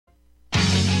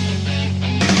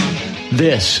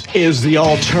This is the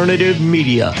alternative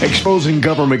media, exposing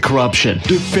government corruption,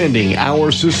 defending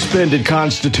our suspended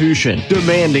Constitution,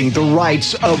 demanding the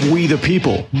rights of we the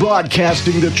people,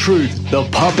 broadcasting the truth the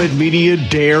puppet media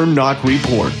dare not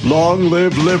report. Long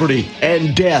live liberty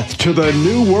and death to the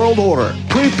New World Order.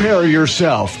 Prepare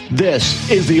yourself. This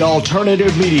is the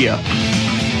alternative media.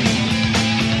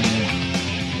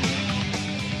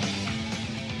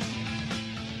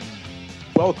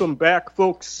 Welcome back,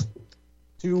 folks,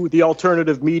 to the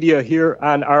alternative media here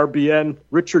on RBN.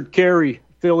 Richard Kary,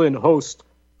 fill-in host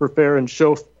for Farren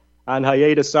Shoaf on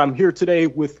hiatus. I'm here today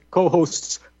with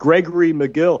co-hosts Gregory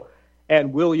McGill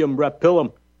and William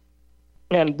Repillem.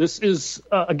 And this is,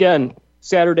 again,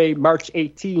 Saturday, March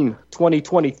 18,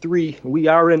 2023. We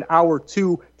are in hour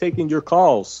two taking your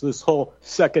calls this whole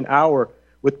second hour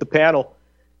with the panel.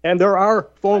 And there are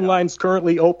phone lines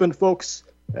currently open, folks.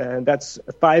 And that's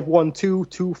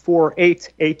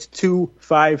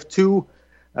 512-248-8252.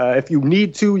 If you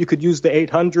need to, you could use the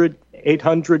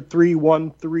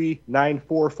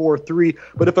 800-313-9443.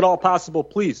 But if at all possible,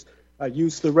 please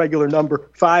use the regular number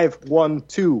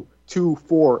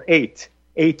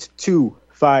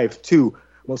 512-248-8252.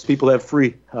 Most people have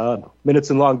free minutes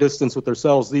and long distance with their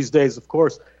cells these days, of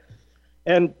course.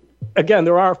 And again,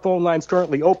 there are phone lines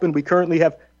currently open. We currently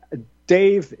have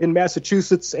Dave in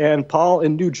Massachusetts and Paul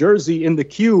in New Jersey in the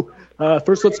queue.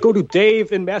 First, let's go to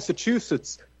Dave in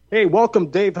Massachusetts. Hey, welcome,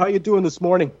 Dave. How you doing this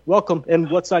morning? Welcome,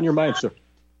 and what's on your mind, sir?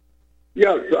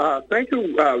 Yes, thank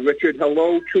you, Richard.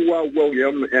 Hello to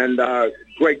William and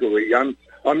Gregory. I'm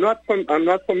not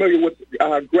familiar with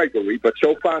Gregory, but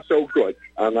so far so good.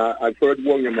 And I've heard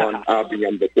William on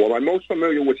RBN before. I'm most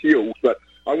familiar with you, but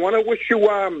I want to wish you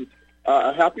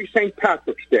a happy St.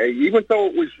 Patrick's Day, even though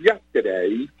it was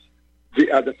yesterday.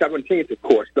 The 17th, of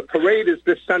course. The parade is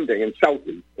this Sunday in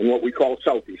Southie, in what we call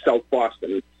Southie, South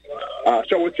Boston.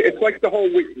 So it's like the whole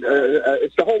week.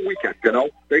 It's the whole weekend, you know.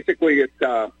 Basically, it's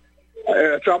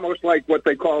almost like what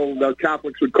they call, the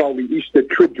Catholics would call the Easter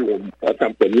Triduum or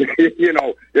something. You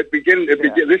know, this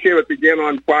year it began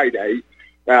on Friday.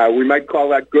 We might call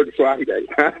that Good Friday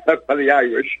for the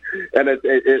Irish. And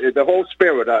the whole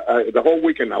spirit, the whole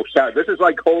weekend now. This is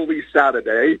like Holy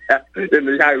Saturday in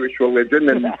the Irish religion,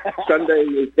 and Sunday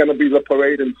is going to be the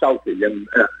parade in Southie and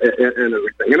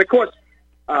everything. And, of course,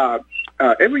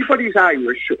 everybody's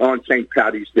Irish on St.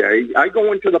 Paddy's Day. I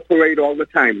go into the parade all the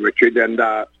time, Richard, and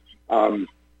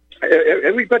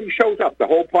everybody shows up, the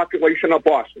whole population of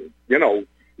Boston, you know,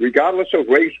 regardless of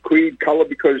race, creed, color,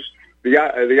 because the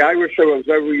Irish are a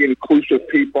very inclusive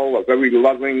people, a very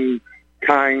loving,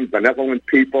 kind, benevolent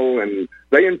people, and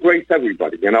they embrace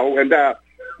everybody, you know. And,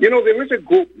 you know, there is a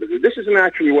group, this isn't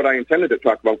actually what I intended to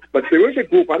talk about, but there is a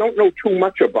group, I don't know too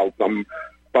much about them,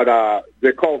 but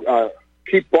they're called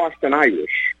Keep Boston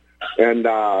Irish. And,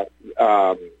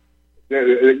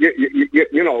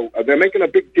 you know, they're making a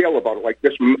big deal about it like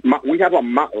this. We have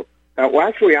well,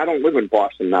 actually, I don't live in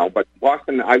Boston now, but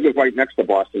Boston, I live right next to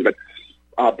Boston, but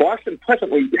Boston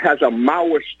presently has a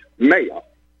Maoist mayor.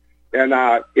 And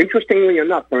interestingly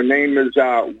enough, her name is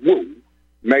Wu,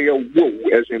 Mayor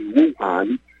Wu, as in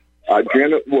Wuhan,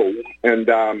 Janet Wu. And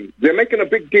they're making a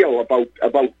big deal about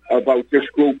this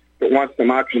group that wants to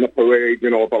march in the parade,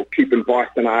 you know, about keeping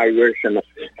Boston Irish. And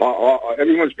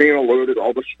everyone's being alerted,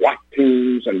 all the SWAT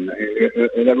teams and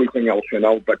everything else, you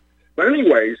know. But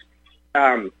anyways,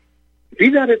 be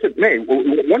that as it may,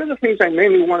 one of the things I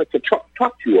mainly wanted to talk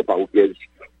to you about is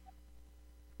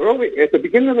early at the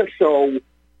beginning of the show.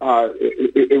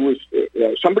 It was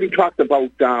somebody talked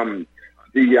about the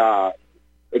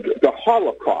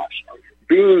Holocaust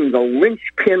being the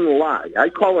linchpin lie. I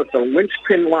call it the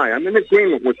linchpin lie. I'm in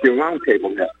agreement with your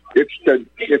roundtable there. It's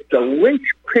the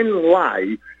linchpin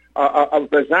lie of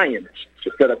the Zionists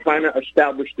that are trying to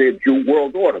establish their Jew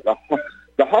world order. The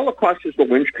Holocaust is the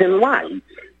linchpin lie.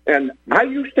 And I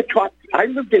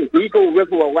lived in Eagle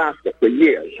River, Alaska for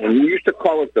years, and we used to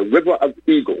call it the River of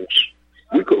Eagles.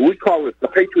 We call it, the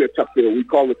Patriots up there, we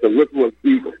call it the River of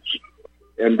Eagles.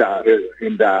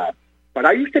 But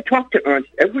I used to talk to Ernst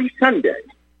every Sunday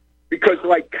because,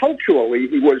 like, culturally,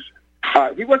 he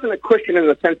wasn't a Christian in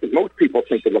the sense that most people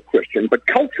think of a Christian, but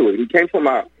culturally, he came from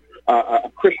a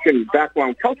Christian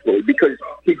background culturally because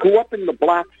he grew up in the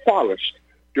Black Forest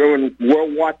during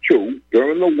World War II,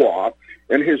 during the war,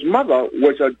 and his mother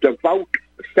was a devout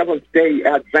Seventh-day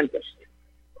Adventist.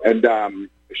 And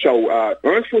so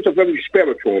Ernst was a very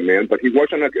spiritual man, but he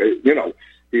wasn't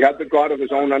he had the God of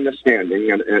his own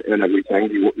understanding and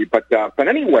everything. But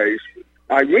anyways,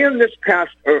 I ran this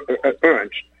past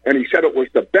Ernst, and he said it was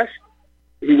the best.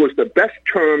 He was the best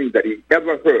term that he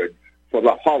ever heard for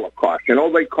the Holocaust. You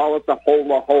know, they call it the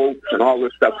Holocaust hoax and all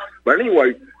this stuff. But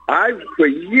anyway, for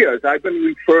years, I've been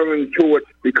referring to it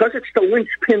because it's the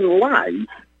linchpin lie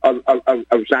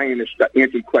of Zionist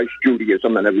Antichrist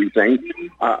Judaism and everything.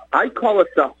 I call it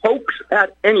the hoax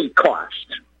at any cost.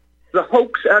 The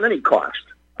hoax at any cost.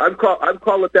 I've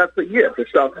called it that for years.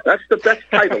 So that's the best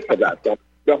title for that.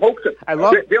 The hoax. I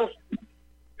love it.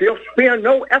 They'll spare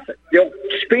no effort. They'll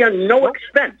spare no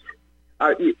expense.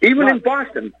 Even in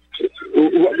Boston,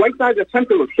 right by the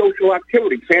Center of Social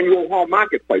Activity, Faneuil Hall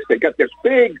Marketplace, they got this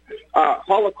big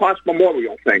Holocaust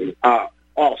memorial thing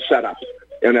all set up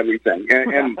and everything.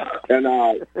 And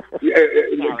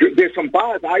there's some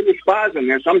bars, Irish bars, and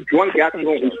there's some drunk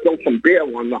accident spilled some beer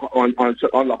on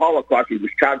the Holocaust. He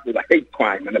was charged with a hate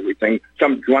crime and everything.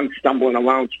 Some drunk stumbling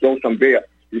around spilled some beer.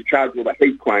 He's charged with a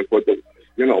hate crime for the,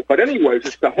 you know. But anyways,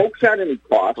 it's the hoax at any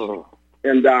cost.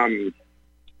 And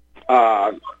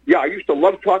yeah, I used to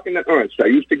love talking to Ernst. I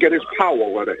used to get his power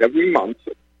letter every month,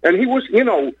 and he was, you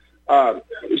know,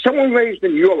 someone raised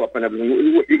in Europe and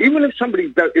everything. Even if somebody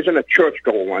that isn't a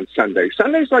churchgoer on Sunday,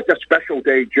 Sunday's like a special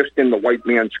day just in the white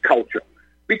man's culture,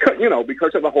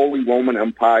 because of the Holy Roman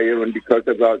Empire and because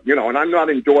of and I'm not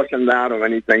endorsing that or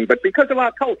anything, but because of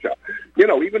our culture,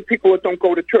 even people that don't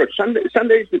go to church,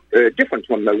 Sunday's different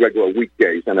from the regular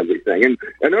weekdays and everything.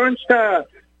 And Ernst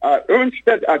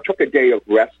took a day of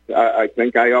rest. I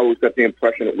think I always got the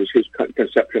impression it was his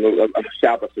conception of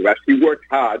Sabbath rest. He worked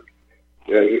hard.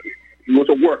 He was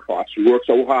a workhorse. He worked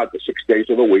so hard for 6 days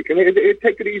of the week, and he'd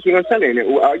take it easy on Sunday. And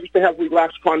I used to have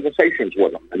relaxed conversations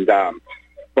with him. And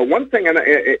but one thing, and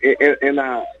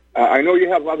I know you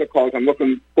have other calls. I'm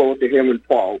looking forward to hearing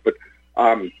Paul. But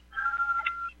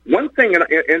one thing, and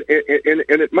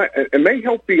it may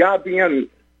help the RBN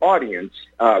audience,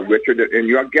 Richard, and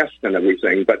your guest and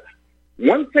everything. But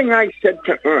one thing I said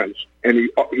to Ernst, and he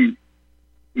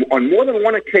on more than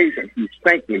one occasion, he's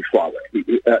thanked me for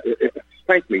it.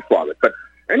 Thanked me for it. But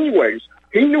anyways,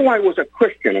 he knew I was a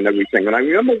Christian and everything. And I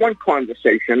remember one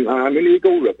conversation in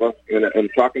Eagle River and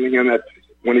talking to him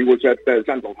when he was at the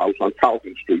Zendel House on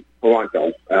Carlton Street,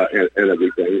 Toronto, and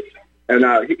everything. And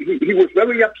he was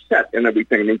very upset and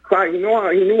everything. And he cried. He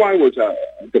knew I was a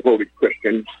devoted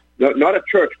Christian, not a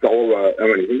churchgoer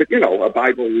or anything, but a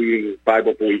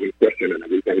Bible believing Christian and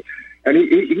everything. And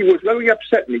he was very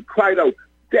upset, and he cried out,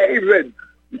 "David,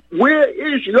 where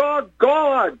is your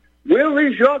God? Where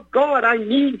is your God? I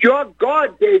need your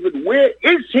God, David. Where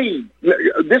is he?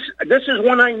 This is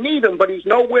when I need him, but he's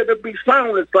nowhere to be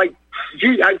found." It's like,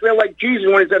 I feel like Jesus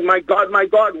when he said, my God,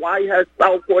 why hast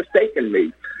thou forsaken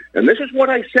me?" And this is what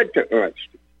I said to Ernst.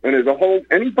 And as a whole,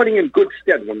 anybody in good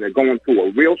stead when they're going through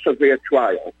a real severe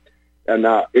trial. And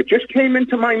it just came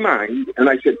into my mind, and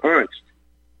I said, Ernst,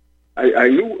 I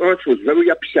knew Ernst was very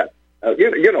upset.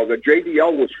 The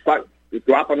JDL was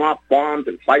dropping off bombs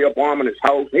and firebombing his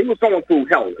house. He was going through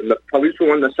hell, and the police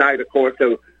were on the side, of course,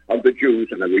 of the Jews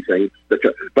and everything.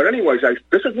 But anyways,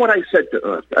 this is what I said to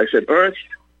Ernst. I said, Ernst,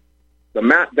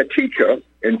 the teacher,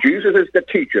 and Jesus is the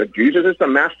teacher, Jesus is the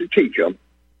master teacher,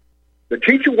 the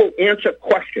teacher will answer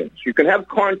questions. You can have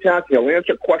contact, he'll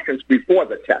answer questions before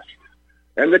the test.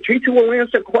 And the teacher will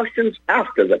answer questions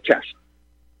after the test.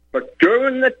 But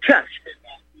during the test,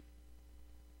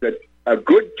 a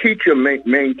good teacher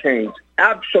maintains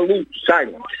absolute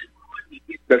silence.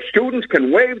 The students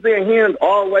can wave their hand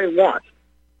all they want.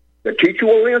 The teacher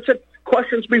will answer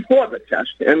questions before the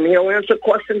test, and he'll answer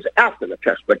questions after the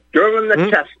test. But during the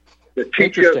test, the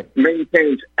teacher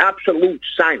maintains absolute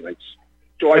silence.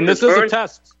 So this is a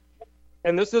test.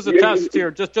 And this is a test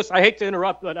here. Just I hate to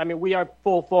interrupt, but I mean we are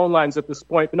full phone lines at this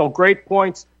point. Great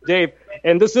points, Dave.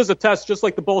 And this is a test, just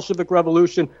like the Bolshevik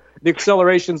Revolution, the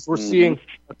accelerations we're seeing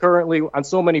currently on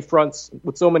so many fronts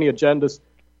with so many agendas.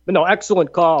 But no,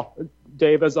 excellent call,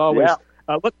 Dave, as always.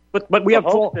 Yeah. But we have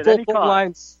full phone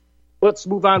lines. Let's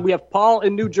move on. We have Paul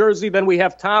in New Jersey, then we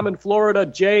have Tom in Florida,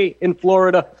 Jay in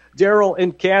Florida, Daryl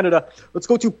in Canada. Let's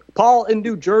go to Paul in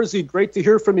New Jersey. Great to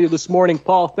hear from you this morning,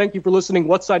 Paul. Thank you for listening.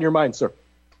 What's on your mind, sir?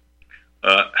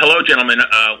 Hello, gentlemen.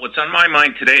 What's on my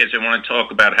mind today is I want to talk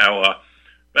about how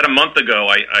about a month ago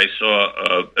I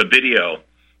saw a video,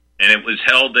 and it was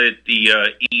held at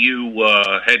the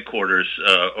EU headquarters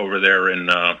over there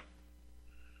in, I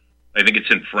think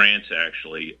it's in France,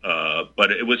 actually.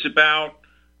 But it was about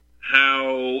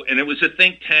and it was a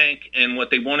think tank, and what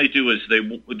they want to do is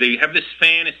they have this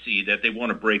fantasy that they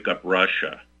want to break up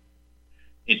Russia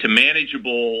into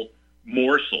manageable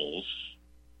morsels,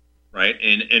 right?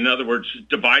 In other words,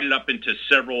 divide it up into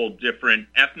several different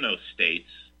ethno-states.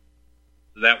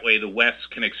 So that way the West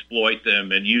can exploit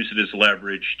them and use it as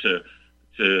leverage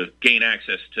to gain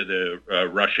access to the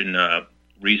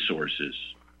resources.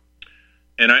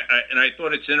 And I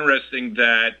thought it's interesting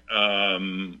that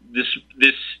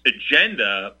this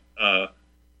agenda,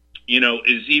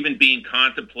 is even being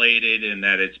contemplated, and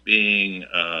that it's being,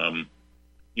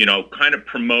 kind of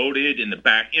promoted in the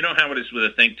back. You know how it is with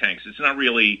the think tanks. It's not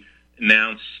really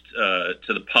announced to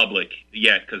the public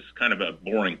yet because it's kind of a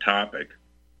boring topic.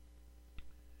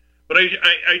 But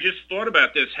I just thought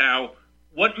about this,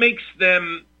 what makes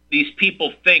these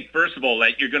people think, first of all,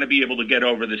 that you're going to be able to get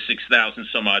over the 6,000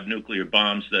 some odd nuclear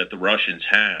bombs that the Russians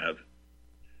have.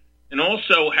 And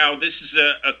also how this is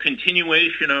a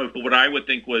continuation of what I would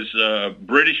think was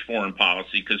British foreign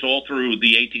policy, because all through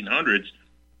the 1800s,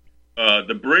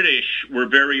 the British were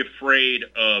very afraid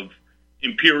of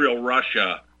Imperial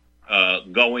Russia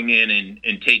going in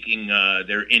and taking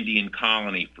their Indian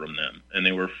colony from them. And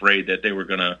they were afraid that they were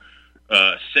going to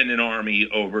send an army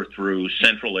over through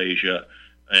Central Asia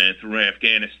and through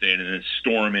Afghanistan and then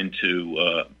storm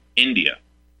into India.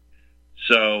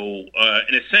 So,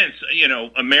 in a sense,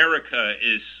 America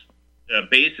is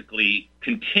basically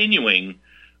continuing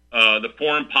the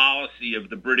foreign policy of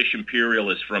the British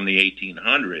imperialists from the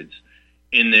 1800s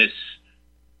in this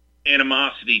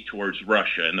animosity towards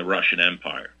Russia and the Russian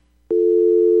Empire.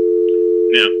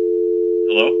 Now,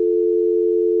 hello?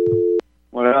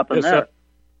 What happened there?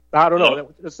 I don't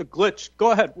know. It's a glitch.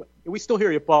 Go ahead. We still hear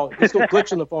you, Paul. We're still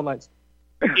glitching the phone lines.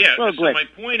 Yeah, so my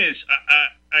point is,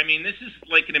 this is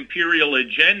like an imperial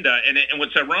agenda, and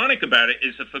what's ironic about it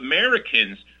is if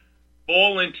Americans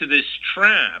fall into this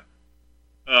trap,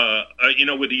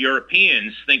 with the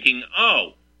Europeans thinking,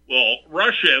 oh, well,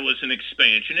 Russia was an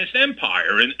expansionist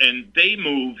empire, and they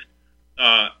moved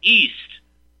east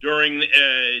during the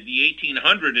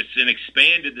 1800s and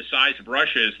expanded the size of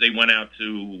Russia as they went out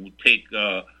to take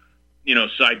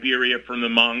Siberia from the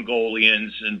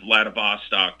Mongolians and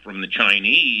Vladivostok from the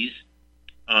Chinese.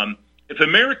 If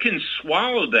Americans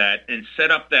swallow that and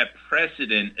set up that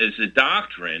precedent as a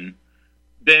doctrine,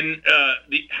 then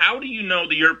how do you know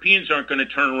the Europeans aren't going to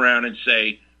turn around and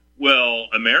say, well,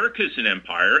 America's an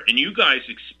empire, and you guys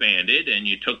expanded, and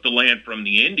you took the land from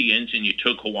the Indians, and you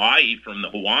took Hawaii from the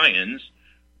Hawaiians.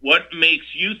 What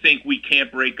makes you think we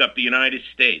can't break up the United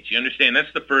States? You understand?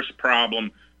 That's the first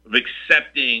problem of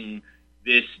accepting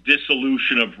this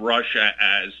dissolution of Russia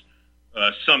as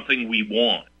something we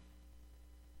want.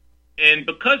 And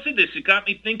because of this, it got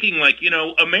me thinking,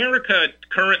 America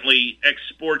currently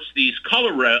exports these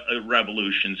color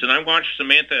revolutions. And I watched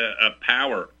Samantha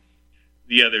Power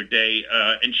the other day,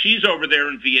 and she's over there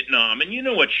in Vietnam, and you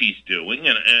know what she's doing,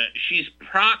 and she's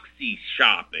proxy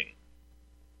shopping.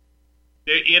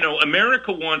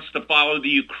 America wants to follow the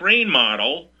Ukraine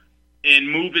model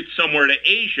and move it somewhere to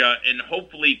Asia and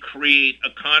hopefully create a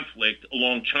conflict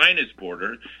along China's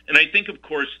border. And I think, of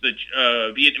course, the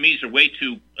Vietnamese are way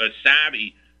too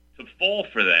savvy to fall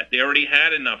for that. They already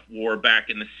had enough war back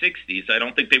in the 60s. I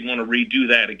don't think they want to redo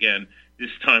that again, this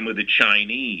time with the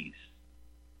Chinese.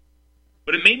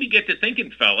 But it made me get to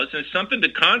thinking, fellas, and it's something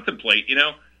to contemplate.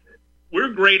 We're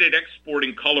great at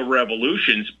exporting color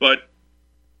revolutions, but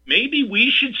maybe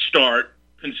we should start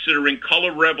considering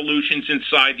color revolutions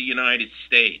inside the United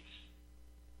States.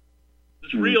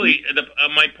 It's really,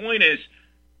 my point is,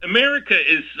 America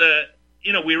is,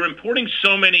 we're importing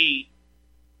so many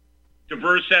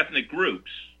diverse ethnic groups,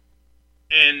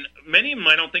 and many of them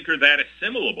I don't think are that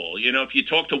assimilable. If you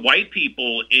talk to white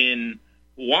people in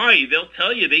Hawaii, they'll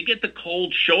tell you they get the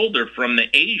cold shoulder from the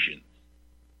Asians.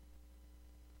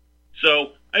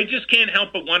 So I just can't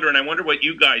help but wonder, and I wonder what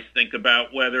you guys think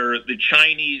about whether the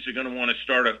Chinese are going to want to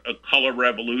start a color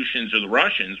revolutions or the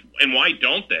Russians, and why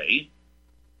don't they,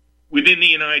 within the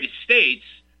United States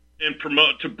and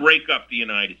promote to break up the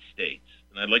United States?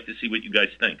 And I'd like to see what you guys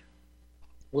think.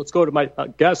 Let's go to my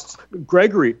guests.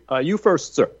 Gregory, you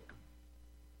first, sir.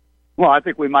 Well, I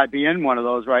think we might be in one of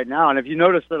those right now. And if you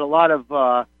notice that a lot of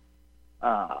the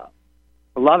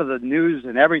news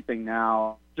and everything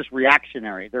now just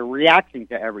reactionary. They're reacting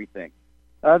to everything.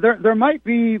 There might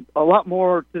be a lot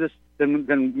more to this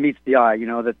than meets the eye.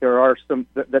 That there are some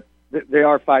that they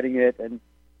are fighting it, and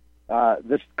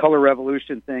this color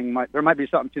revolution thing there might be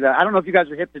something to that. I don't know if you guys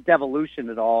are hip to devolution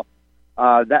at all.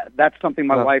 That's something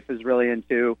my wife is really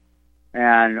into,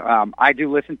 and I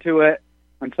do listen to it,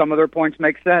 and some of their points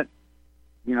make sense.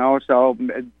 So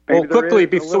maybe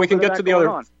quickly, so we can get to the other.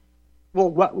 On. Well,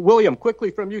 William,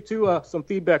 quickly from you too, some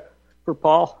feedback for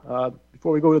Paul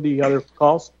before we go to the other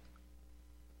calls.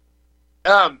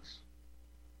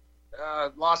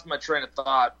 Lost my train of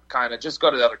thought, kind of. Just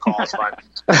go to the other calls, fine.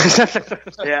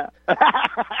 Yeah.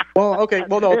 Well, okay.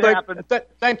 Well, no,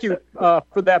 thank you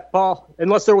for that, Paul.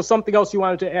 Unless there was something else you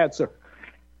wanted to add, sir.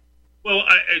 Well,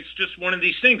 it's just one of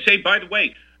these things. Hey, by the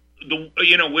way,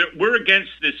 we're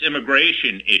against this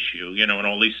immigration issue, and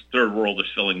all these third world is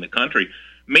filling the country.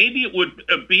 Maybe it would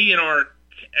be in our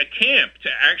camp to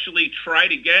actually try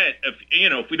to get,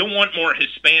 if we don't want more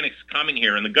Hispanics coming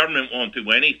here and the government won't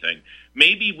do anything,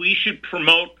 maybe we should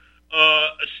promote,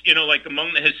 like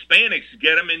among the Hispanics,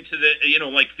 get them into the,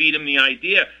 feed them the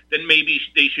idea that maybe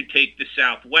they should take the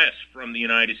Southwest from the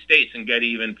United States and get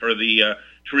even for the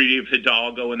Treaty of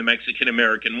Hidalgo and the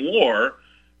Mexican-American War.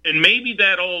 And maybe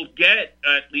that'll get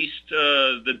at least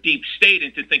the deep state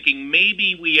into thinking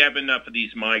maybe we have enough of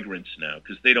these migrants now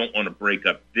because they don't want to break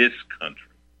up this country.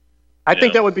 I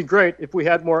think that would be great if we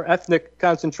had more ethnic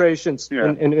concentrations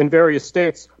in various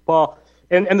states, Paul.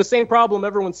 And the same problem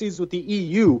everyone sees with the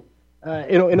EU,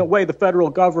 in a way the federal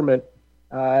government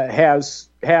has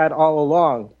had all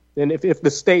along. And if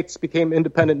the states became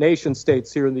independent nation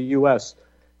states here in the U.S.,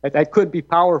 that could be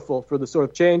powerful for the sort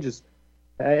of changes.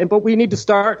 But we need to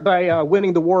start by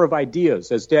winning the war of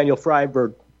ideas, as Daniel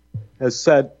Freiberg has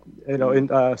said,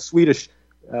 in Swedish,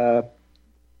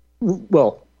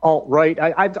 alt-right.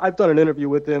 I've done an interview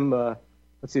with him. That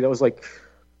was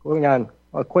going on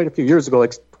quite a few years ago,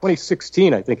 like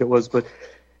 2016, I think it was. But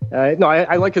I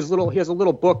like he has a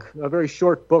little book, a very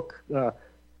short book,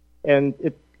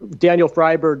 Daniel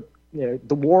Freiberg,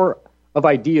 the war of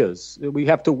ideas. We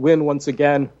have to win once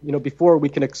again, before we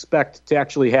can expect to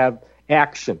actually have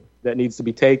action that needs to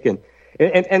be taken.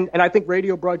 And I think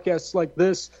radio broadcasts like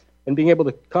this and being able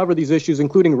to cover these issues,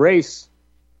 including race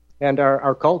and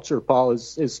our culture, Paul,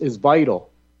 is vital.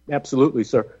 Absolutely,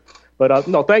 sir. But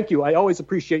no, thank you. I always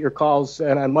appreciate your calls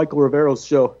and on Michael Rivero's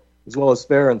show as well as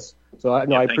Farren's. So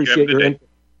I appreciate your input.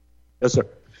 Yes, sir.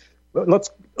 Let's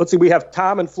see. We have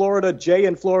Tom in Florida, Jay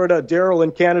in Florida, Daryl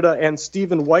in Canada, and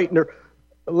Stephen Whitener.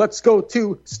 Let's go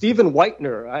to Stephen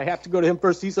Whitener. I have to go to him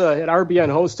first. He's an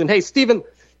RBN host. And hey, Stephen,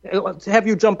 let's have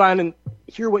you jump on and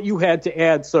hear what you had to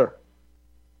add, sir.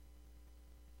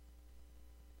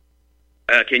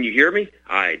 Can you hear me?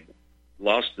 I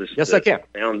lost this. Yes, I can.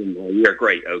 Sound in my ear.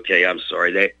 Great. Okay, I'm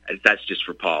sorry. That's just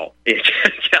for Paul in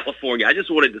California. I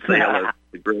just wanted to say hello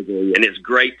to Gregory, and it's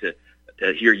great to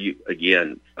hear you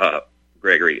again,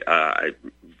 Gregory.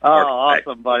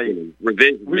 Awesome, buddy.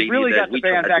 Revision we really got the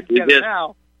band back together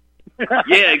now.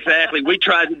 Yeah, exactly. We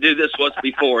tried to do this once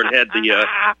before and had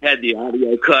the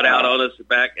audio cut out on us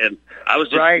back, and I was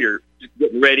just here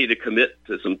getting ready to commit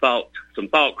to some thought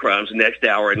crimes next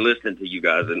hour and listening to you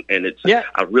guys, and it's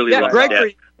I really like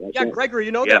Gregory. that. Yeah, Gregory,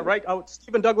 you know that, right?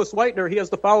 Stephen Douglas Whitener, he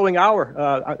has the following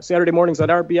hour, Saturday mornings on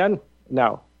RBN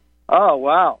now. Oh,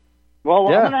 wow. Well,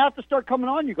 I'm going to have to start coming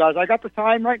on, you guys. I got the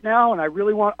time right now, and I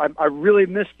really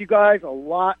missed you guys a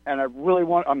lot, and I really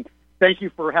want thank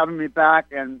you for having me back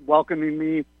and welcoming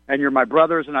me, and you're my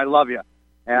brothers, and I love you.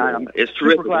 And it's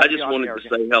terrific. I just wanted to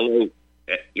say hello.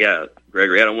 Yeah,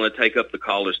 Gregory, I don't want to take up the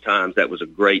caller's time. That was a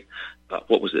great,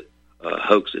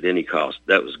 hoax at any cost.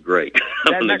 That was great.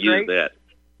 I'm going to use that.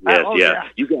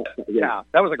 Yes,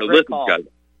 that was a great call. Guys,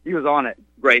 he was on it.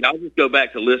 Great. I'll just go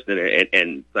back to listening,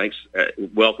 and thanks.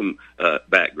 Welcome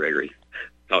back, Gregory.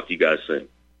 Talk to you guys soon.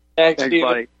 Thanks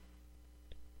buddy.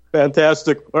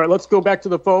 Fantastic. All right, let's go back to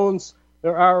the phones.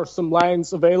 There are some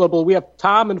lines available. We have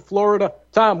Tom in Florida.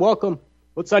 Tom, welcome.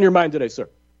 What's on your mind today, sir?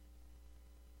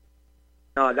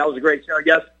 That was a great show.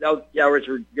 Yes,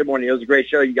 Richard. Good morning. It was a great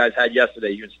show you guys had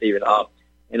yesterday, you and Stephen.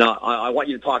 I want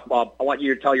you to talk about. I want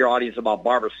you to tell your audience about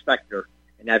Barbara Spector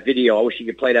and that video. I wish you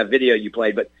could play that video you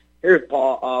played. But here's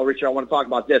Paul, Richard. I want to talk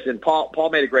about this. And Paul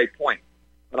made a great point.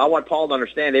 But I want Paul to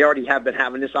understand they already have been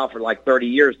having this out for like 30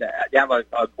 years. They have an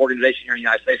organization here in the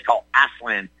United States called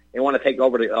Aslan. They want to take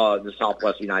over the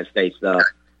Southwest United States, the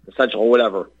Central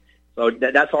whatever. So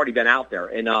that's already been out there.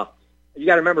 And you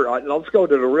got to remember, let's go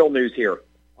to the real news here.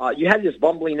 You had this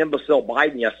bumbling imbecile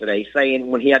Biden yesterday saying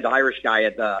when he had the Irish guy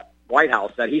at the White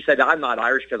House that he said, I'm not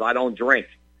Irish because I don't drink.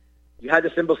 You had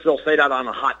this imbecile say that on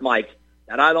a hot mic,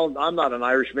 that I'm not an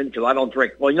Irishman because I don't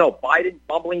drink. Well, Biden,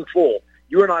 bumbling fool,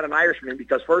 you are not an Irishman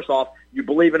because first off, you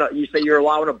say you're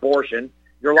allowing abortion,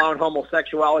 you're allowing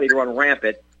homosexuality to run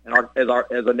rampant, and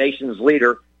as a nation's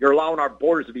leader, you're allowing our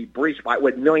borders to be breached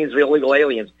with millions of illegal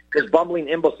aliens. This bumbling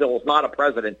imbecile is not a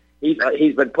president. He's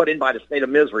been put in by the state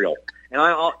of Israel. And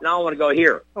now I want to go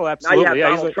here. Oh, absolutely.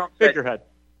 Now he's a figurehead.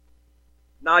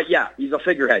 He's a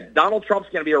figurehead. Donald Trump's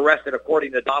going to be arrested,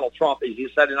 according to Donald Trump. He's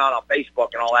setting out on Facebook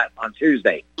and all that on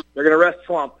Tuesday. They're going to arrest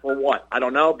Trump for what? I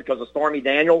don't know, because of Stormy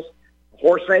Daniels,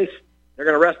 horseface. They're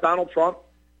going to arrest Donald Trump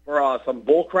for some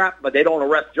bullcrap, but they don't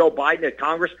arrest Joe Biden at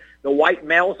Congress. The white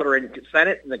males that are in the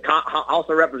Senate and the House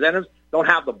of Representatives don't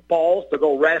have the balls to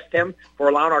go arrest him for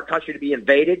allowing our country to be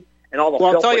invaded and all the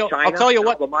Well, filth with China. I'll tell you and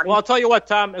what. all the money. Well, I'll tell you what,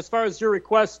 Tom. As far as your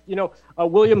request,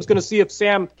 William's going to see if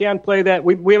Sam can play that.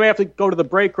 We may have to go to the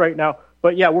break right now,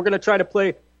 but yeah, we're going to try to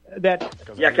play that.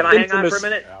 Yeah, can I hang on for a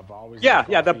minute?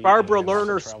 Yeah, the Barbara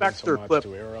Lerner Spectre clip.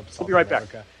 We'll be right back.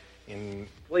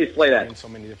 Please play that. So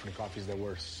many different coffees that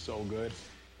were so good.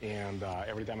 And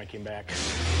every time I came back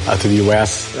to the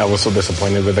U.S., I was so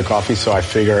disappointed with the coffee, so I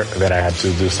figured that I had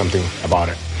to do something about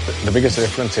it. The biggest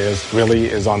difference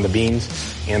is on the beans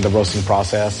and the roasting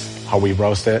process, how we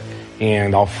roast it,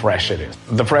 and how fresh it is.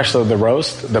 The fresher the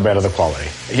roast, the better the quality.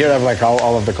 Here I have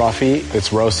all of the coffee.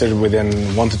 It's roasted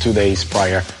within 1 to 2 days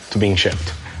prior to being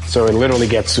shipped. So it literally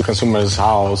gets to consumer's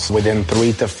house within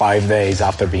 3 to 5 days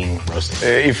after being roasted.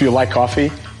 If you like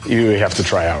coffee, you have to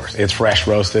try ours. It's fresh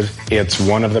roasted. It's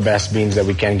one of the best beans that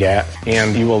we can get,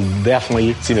 and you will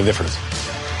definitely see the difference.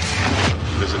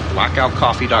 Visit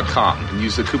blackoutcoffee.com and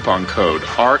use the coupon code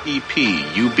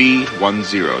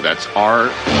REPUB10. That's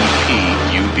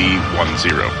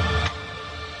REPUB10.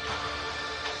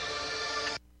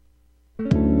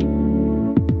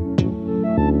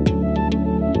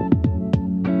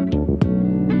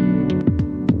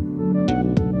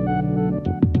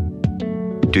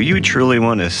 Do you truly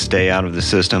want to stay out of the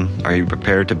system? Are you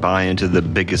prepared to buy into the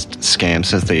biggest scam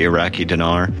since the Iraqi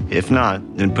dinar? If not,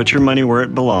 then put your money where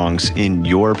it belongs, in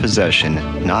your possession,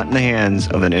 not in the hands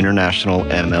of an international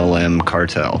MLM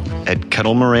cartel. At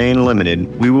Kettle Moraine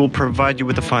Limited, we will provide you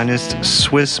with the finest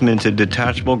Swiss-minted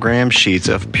detachable gram sheets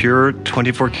of pure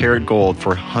 24-karat gold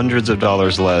for hundreds of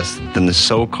dollars less than the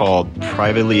so-called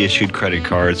privately issued credit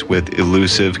cards with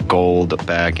elusive gold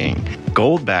backing.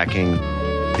 Gold backing?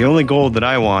 The only gold that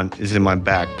I want is in my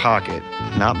back pocket,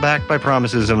 not backed by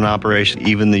promises of an operation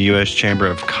even the U.S. Chamber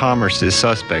of Commerce is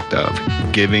suspect of,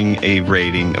 giving a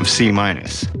rating of C-.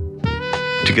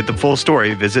 To get the full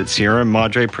story, visit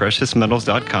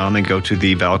SierraMadrePreciousMetals.com and go to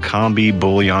the Valcambi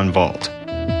Bullion Vault.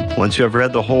 Once you have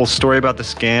read the whole story about the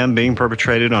scam being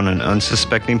perpetrated on an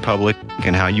unsuspecting public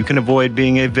and how you can avoid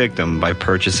being a victim by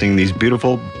purchasing these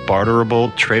beautiful, barterable,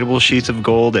 tradable sheets of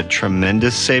gold at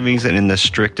tremendous savings and in the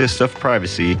strictest of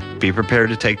privacy, be prepared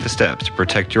to take the steps to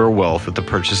protect your wealth with the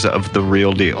purchase of the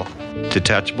real deal.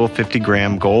 Detachable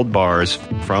 50-gram gold bars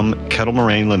from Kettle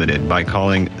Moraine Limited by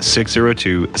calling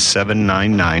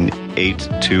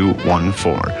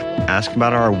 602-799-8214. Ask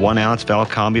about our 1-ounce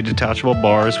Valcambi detachable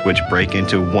bars, which break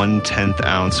into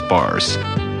 1/10-ounce bars.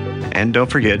 And don't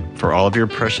forget, for all of your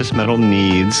precious metal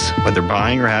needs, whether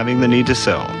buying or having the need to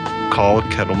sell, call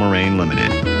Kettle Moraine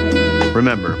Limited.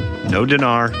 Remember, no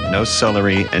dinar, no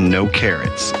celery, and no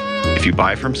carrots. If you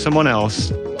buy from someone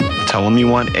else, tell them you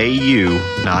want AU,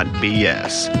 not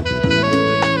BS.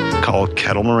 Call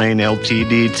Kettle Moraine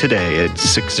Ltd. today at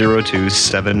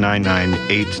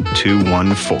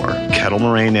 602-799-8214. Kettle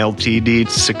Moraine Ltd.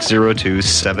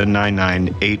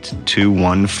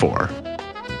 602-799-8214.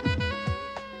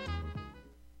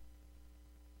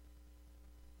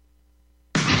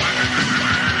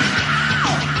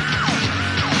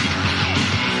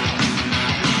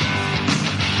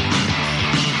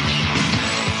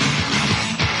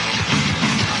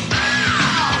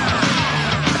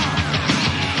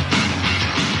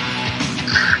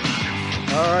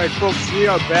 Folks, we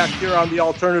are back here on the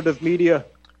Alternative Media.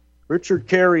 Richard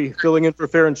Kary filling in for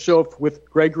Farren Shoaf with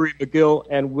Gregory McGill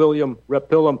and William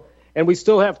Repillem. And we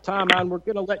still have Tom on. We're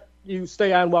going to let you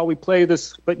stay on while we play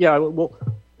this. But yeah, we'll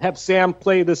have Sam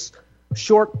play this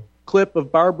short clip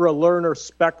of Barbara Lerner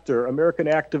Spectre, American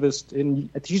activist.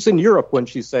 She's in Europe when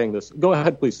she's saying this. Go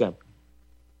ahead, please, Sam.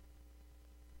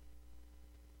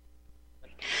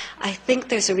 I think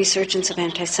there's a resurgence of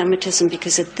anti-Semitism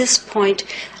because at this point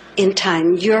in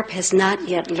time, Europe has not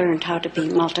yet learned how to be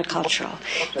multicultural.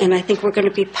 And I think we're going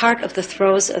to be part of the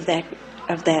throes of that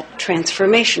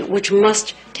transformation, which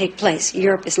must take place.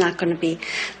 Europe is not going to be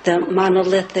the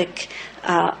monolithic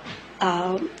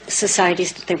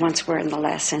societies that they once were in the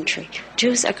last century.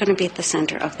 Jews are going to be at the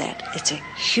center of that. It's a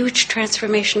huge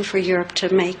transformation for Europe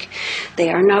to make.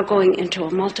 They are now going into a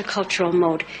multicultural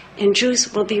mode, and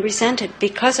Jews will be resented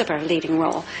because of our leading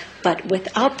role. But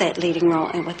without that leading role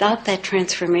and without that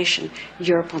transformation,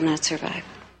 Europe will not survive.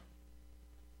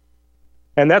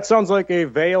 And that sounds like a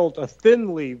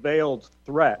thinly veiled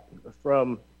threat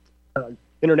from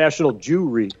international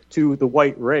Jewry to the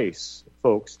white race,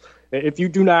 folks. If you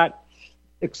do not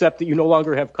accept that you no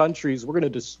longer have countries, we're going to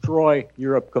destroy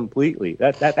Europe completely.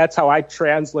 That's how I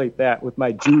translate that with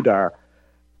my Judar.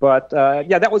 But,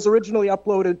 that was originally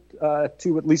uploaded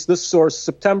to at least this source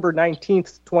September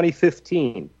 19th,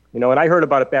 2015. And I heard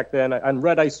about it back then on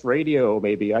Red Ice Radio,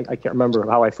 maybe. I can't remember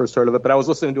how I first heard of it, but I was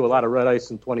listening to a lot of Red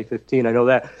Ice in 2015. I know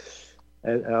that,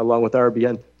 along with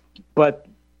RBN. But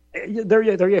there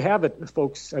you have it,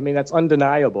 folks. I mean, that's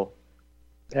undeniable.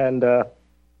 And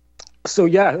so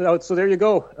there you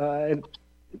go. And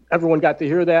everyone got to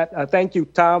hear that. Thank you,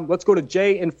 Tom. Let's go to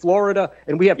Jay in Florida,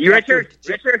 and we have Richard.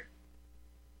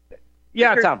 Yeah,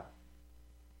 Richard? Tom.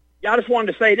 Yeah, I just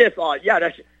wanted to say this.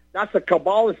 That's a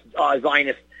Kabbalist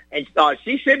Zionist, and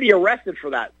she should be arrested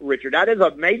for that, Richard. That is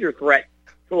a major threat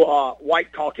to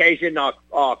white Caucasian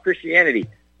Christianity.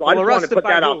 So I just wanted to put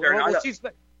that out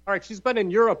there. She's been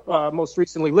in Europe most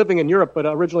recently, living in Europe, but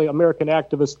originally American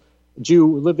activist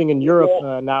Jew living in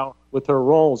Europe now with her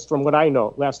roles. From what I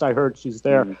know, last I heard, she's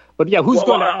there. Mm-hmm. But yeah, who's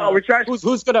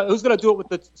gonna do it with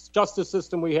the justice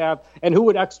system we have, and who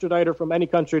would extradite her from any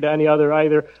country to any other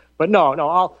either? But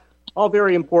no, all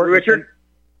very important. Richard.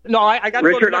 I got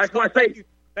to go to the next call.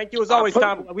 Thank you as always,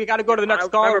 Tom. We got to go to the next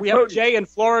caller. We have Jay in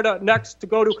Florida next to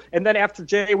go to, and then after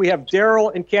Jay, we have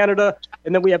Daryl in Canada,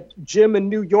 and then we have Jim in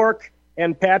New York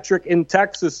and Patrick in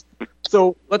Texas.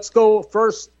 So let's go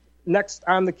first. Next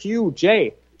on the queue,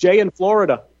 Jay in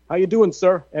Florida. How you doing,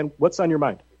 sir? And what's on your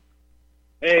mind?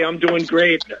 Hey, I'm doing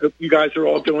great. I hope you guys are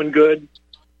all doing good.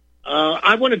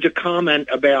 I wanted to comment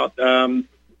about the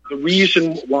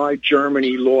reason why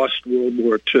Germany lost World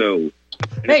War II.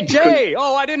 Hey, Jay!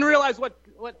 Oh, I didn't realize what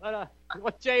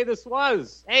Jay this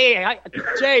was. Hey,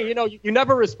 Jay, you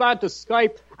never respond to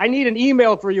Skype. I need an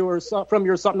email from you or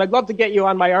something. I'd love to get you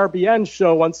on my RBN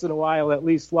show once in a while, at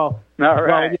least. All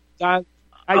right.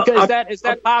 Is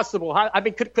that possible? I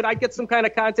mean, could I get some kind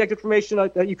of contact information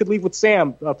that you could leave with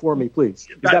Sam for me, please?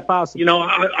 Is that possible?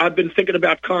 I've been thinking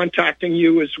about contacting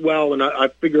you as well, and I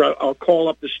figure I'll call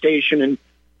up the station and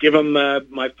give them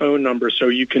my phone number so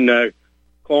you can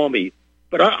call me.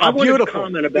 But I wanted to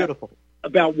comment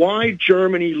about why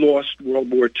Germany lost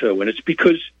World War II, and it's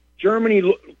because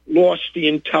Germany lost the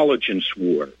intelligence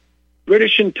war.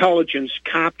 British intelligence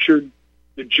captured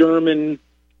the German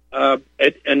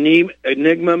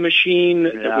Enigma machine.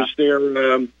 That was their,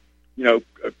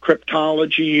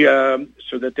 cryptology,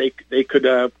 so that they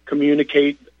could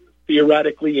communicate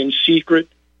theoretically in secret.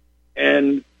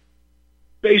 And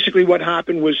basically, what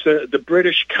happened was the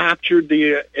British captured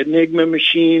the Enigma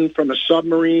machine from a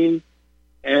submarine,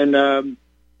 and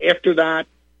after that,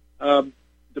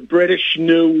 the British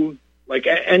knew, like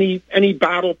any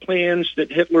battle plans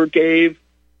that Hitler gave,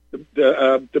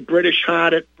 the British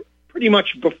had it pretty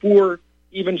much before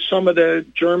even some of the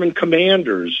German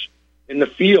commanders in the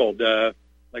field.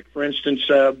 Like, for instance,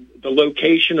 the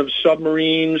location of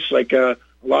submarines, like a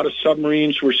lot of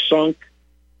submarines were sunk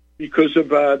because of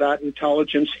that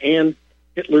intelligence and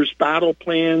Hitler's battle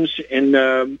plans in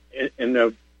the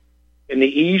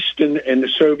East and the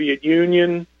Soviet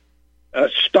Union.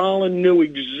 Stalin knew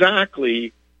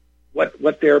exactly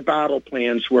what their battle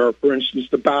plans were. For instance,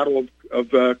 the Battle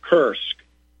of Kursk,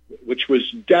 which was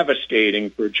devastating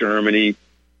for Germany.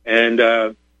 And,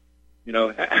 how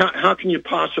can you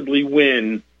possibly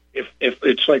win if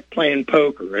it's like playing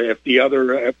poker, if the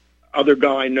other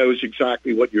guy knows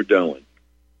exactly what you're doing?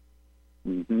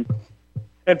 Mm-hmm.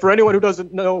 And for anyone who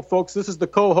doesn't know, folks, this is the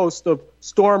co-host of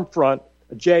Stormfront,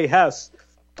 Jay Hess.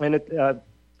 And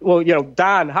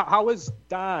Don, how is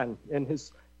Don and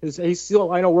he's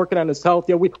still, I know, working on his health.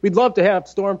 Yeah, we'd love to have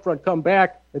Stormfront come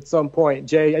back at some point,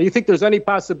 Jay. You think there's any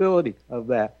possibility of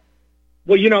that?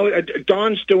 Well,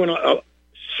 Don's doing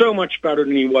so much better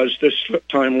than he was this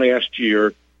time last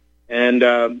year. And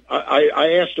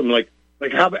I asked him,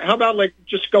 how about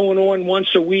just going on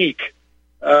once a week?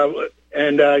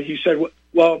 And he said,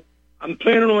 well, I'm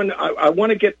planning on, I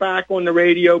want to get back on the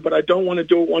radio, but I don't want to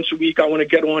do it once a week. I want to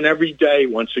get on every day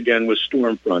once again with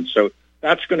Stormfront. So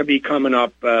that's going to be coming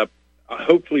up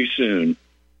hopefully soon.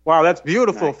 Wow, that's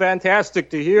beautiful. Nice. Fantastic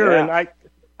to hear. Yeah. And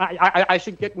I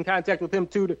should get in contact with him,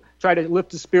 too, to try to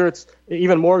lift his spirits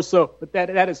even more so. But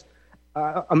that is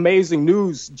amazing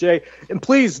news, Jay. And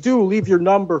please do leave your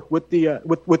number with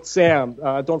with Sam.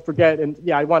 Don't forget. And,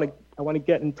 yeah, I want to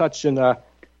get in touch and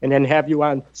then have you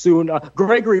on soon.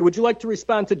 Gregory, would you like to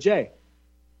respond to Jay?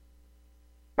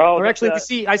 Oh, or actually,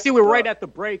 I see we're right at the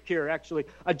break here, actually.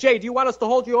 Jay, do you want us to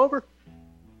hold you over?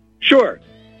 Sure.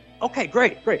 Okay,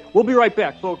 great. We'll be right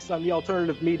back, folks, on the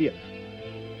Alternative Media.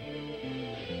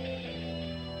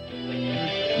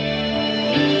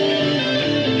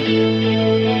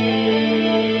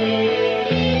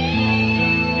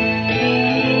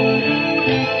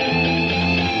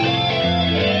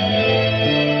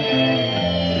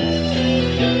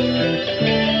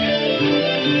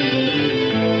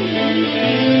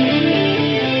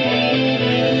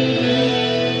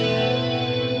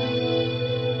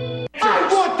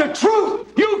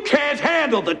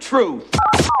 The truth.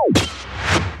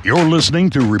 You're listening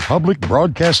to Republic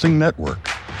Broadcasting Network.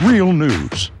 Real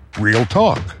news. Real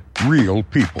talk, real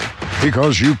people.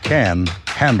 Because you can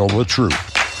handle the truth.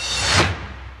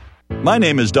 My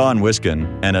name is Don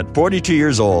Wiskin, and at 42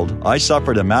 years old, I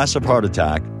suffered a massive heart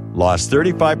attack, lost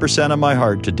 35% of my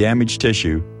heart to damaged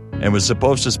tissue, and was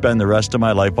supposed to spend the rest of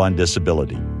my life on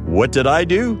disability. What did I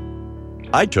do?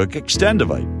 I took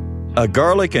Extendivite, a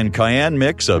garlic and cayenne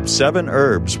mix of 7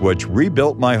 herbs which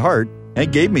rebuilt my heart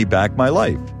and gave me back my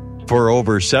life. For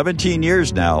over 17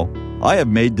 years now, I have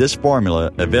made this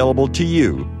formula available to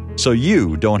you so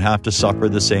you don't have to suffer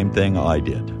the same thing I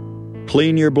did.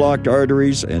 Clean your blocked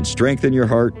arteries and strengthen your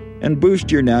heart and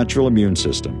boost your natural immune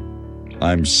system.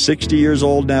 I'm 60 years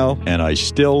old now, and I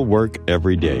still work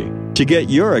every day. To get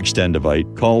your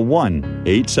Extendivite, call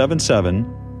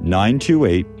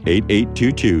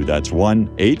 1-877-928-8822. That's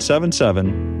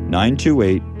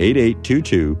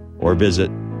 1-877-928-8822, or visit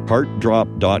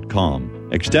heartdrop.com.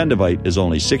 Extendivite is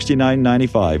only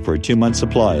 $69.95 for a 2-month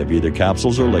supply of either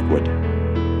capsules or liquid.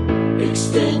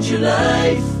 Extend your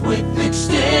life with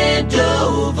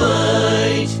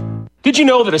Extendovite. Did you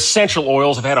know that essential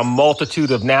oils have had a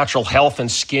multitude of natural health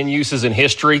and skin uses in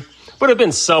history, but have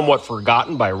been somewhat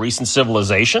forgotten by recent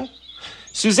civilization?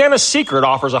 Susanna's Secret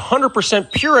offers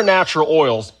 100% pure and natural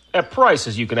oils at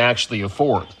prices you can actually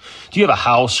afford. Do you have a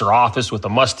house or office with a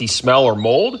musty smell or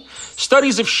mold?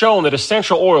 Studies have shown that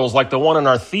essential oils like the one in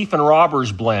our Thief and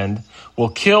Robbers blend will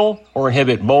kill or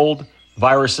inhibit mold,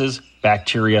 viruses,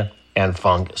 bacteria, and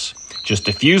fungus. Just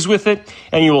diffuse with it,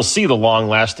 and you will see the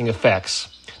long-lasting effects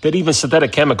that even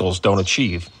synthetic chemicals don't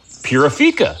achieve.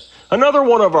 Purifica, another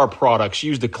one of our products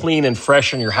used to clean and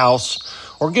freshen your house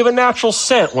or give a natural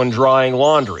scent when drying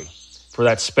laundry. For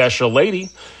that special lady,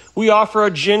 we offer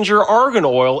a ginger argan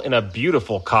oil in a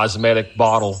beautiful cosmetic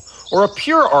bottle, or a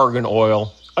pure argan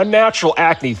oil, a natural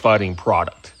acne-fighting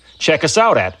product. Check us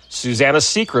out at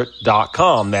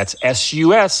susannasecret.com. That's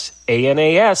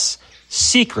SUSANAS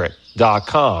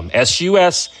secret.com.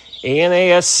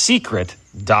 SUSANAS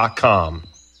secret.com.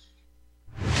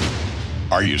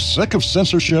 Are you sick of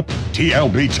censorship?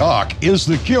 TLB Talk is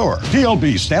the cure.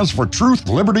 TLB stands for Truth,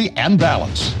 Liberty, and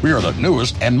Balance. We are the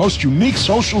newest and most unique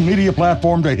social media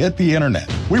platform to hit the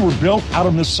internet. We were built out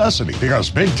of necessity because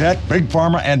Big Tech, Big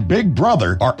Pharma, and Big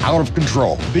Brother are out of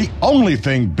control. The only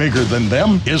thing bigger than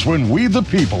them is when we, the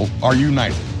people, are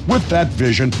united. With that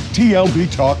vision,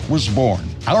 TLB Talk was born.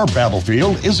 Our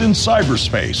battlefield is in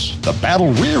cyberspace. The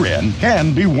battle we're in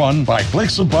can be won by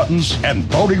clicks of buttons and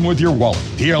voting with your wallet.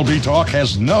 TLB Talk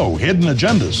has no hidden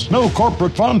agendas, no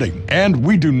corporate funding, and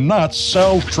we do not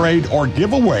sell, trade, or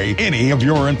give away any of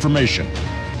your information.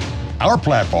 Our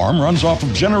platform runs off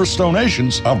of generous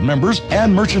donations of members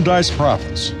and merchandise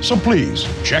profits. So please,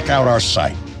 check out our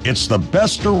site. It's the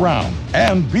best around.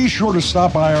 And be sure to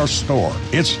stop by our store.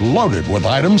 It's loaded with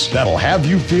items that'll have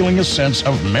you feeling a sense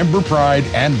of member pride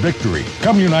and victory.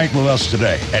 Come unite with us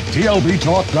today at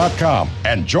tlbtalk.com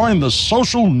and join the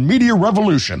social media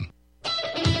revolution.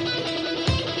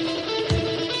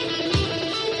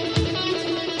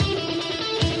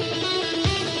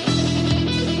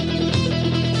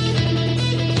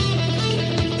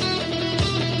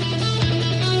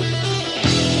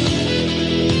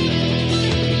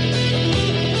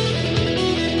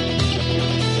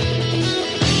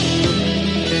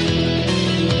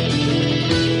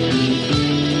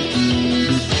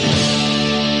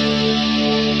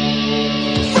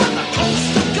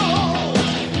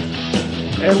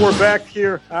 And we're back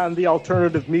here on the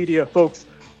alternative media, folks.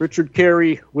 Richard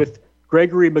Kary with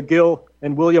Gregory McGill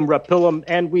and William Repillem,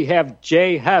 and we have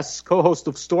Jay Hess, co-host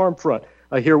of Stormfront,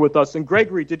 here with us. And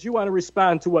Gregory, did you want to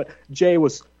respond to what Jay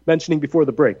was mentioning before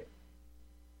the break?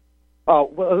 Oh,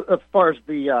 well, as far as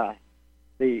the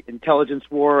intelligence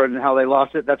war and how they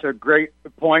lost it, that's a great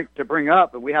point to bring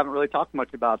up, but we haven't really talked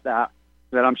much about that.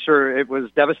 That I'm sure it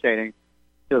was devastating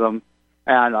to them.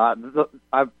 And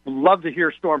I'd love to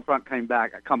hear Stormfront come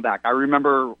back. I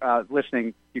remember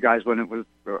listening to you guys when it was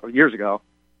years ago.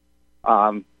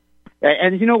 And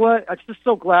you know what? I'm just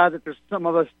so glad that there's some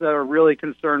of us that are really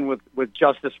concerned with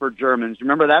Justice for Germans.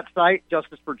 Remember that site,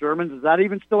 Justice for Germans? Is that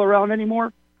even still around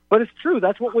anymore? But it's true.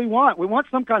 That's what we want. We want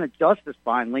some kind of justice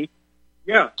finally.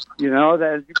 Yeah. You know,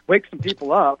 that wakes some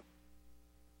people up.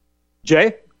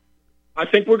 Jay? I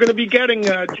think we're going to be getting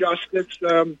justice.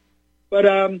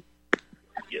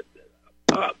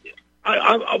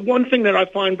 One thing that I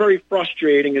find very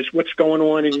frustrating is what's going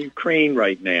on in Ukraine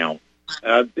right now.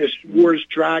 This war's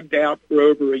dragged out for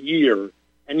over a year.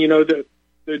 And, you know,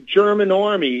 the German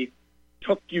army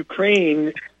took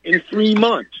Ukraine in 3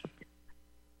 months.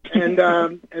 And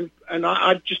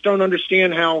I just don't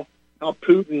understand how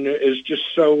Putin is just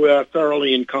so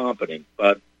thoroughly incompetent.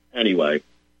 But anyway.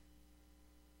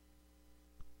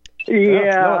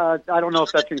 Yeah, I don't know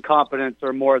if that's incompetence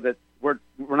or more that we're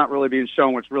not really being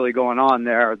shown what's really going on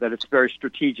there, that it's very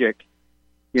strategic,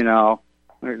 you know.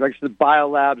 Like the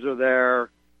biolabs are there,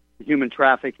 the human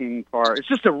trafficking part. It's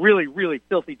just a really, really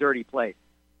filthy, dirty place.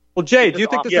 Well, Jay, do you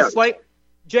think this is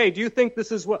Jay, do you think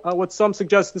this is what some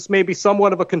suggest this may be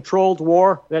somewhat of a controlled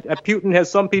war, that Putin has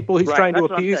some people he's trying to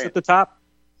appease at the top?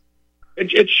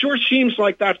 It sure seems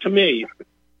like that to me.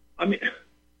 I mean,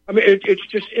 it's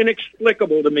just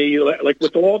inexplicable to me. Like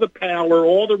with all the power,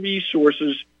 all the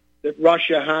resources that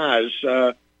Russia has.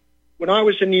 When I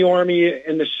was in the Army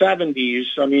in the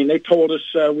 70s, I mean, they told us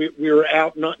we were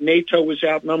NATO was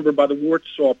outnumbered by the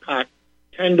Warsaw Pact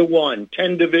 10-1,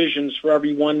 10 divisions for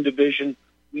every one division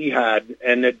we had,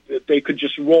 and that they could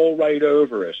just roll right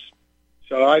over us.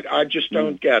 So I just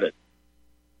don't get it.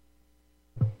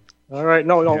 All right,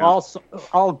 no,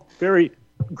 all very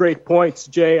great points,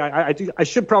 Jay. I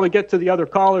should probably get to the other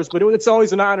callers, but it's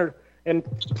always an honor. And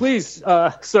please,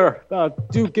 sir,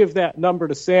 do give that number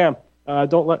to Sam.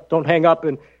 Don't hang up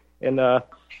and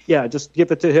just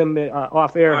give it to him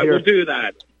off air here. I will do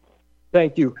that.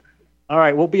 Thank you. All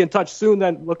right, we'll be in touch soon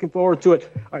then. Looking forward to it.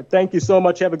 All right, thank you so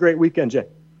much. Have a great weekend, Jay.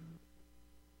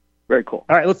 Very cool.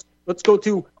 All right, let's go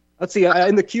to, let's see,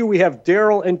 in the queue we have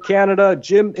Daryl in Canada,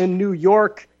 Jim in New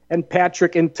York, and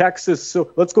Patrick in Texas.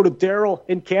 So let's go to Daryl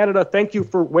in Canada. Thank you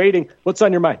for waiting. What's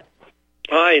on your mind?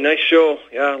 Hi, nice show.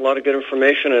 Yeah, a lot of good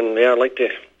information, and I'd like to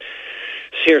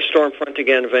see our storm front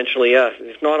again eventually. Yeah,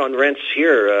 if not on rents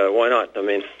here, why not? I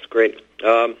mean, it's great.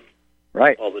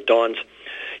 Right. All the dawns.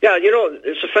 Yeah,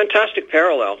 it's a fantastic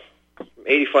parallel from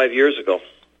 85 years ago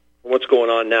from what's going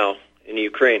on now in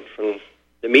Ukraine, from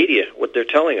the media, what they're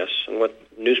telling us, and what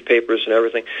newspapers and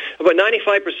everything. About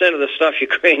 95% of the stuff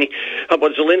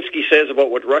about Zelensky says about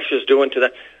what Russia's doing to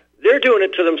them, they're doing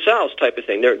it to themselves type of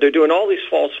thing. They're doing all these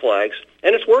false flags,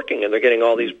 and it's working, and they're getting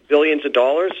all these billions of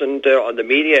dollars, and on the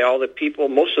media, all the people,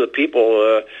 most of the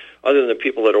people, other than the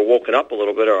people that are woken up a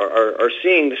little bit, are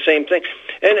seeing the same thing.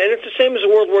 And it's the same as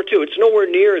World War II. It's nowhere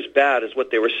near as bad as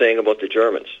what they were saying about the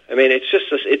Germans. I mean, it's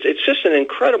just an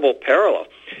incredible parallel.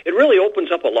 It really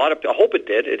opens up a lot of. I hope it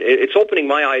did. It's opening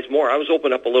my eyes more. I was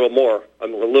opened up a little more, a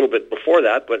little bit before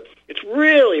that, but it's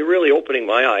really, really opening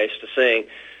my eyes to saying,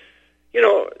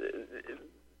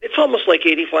 it's almost like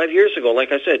 85 years ago.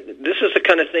 Like I said, this is the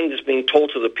kind of thing that's being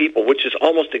told to the people, which is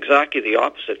almost exactly the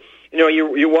opposite.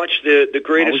 You watch the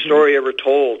greatest story ever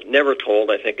told, never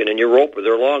told, I think, and in Europa,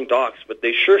 they're long docs, but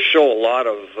they sure show a lot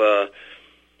of,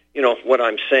 what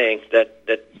I'm saying, that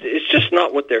it's just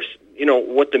not what they're,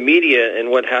 what the media and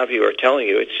what have you are telling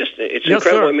you. It's just, it's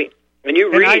incredible. Sir. I mean, and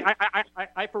you read.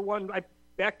 I for one,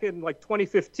 back in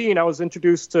 2015, I was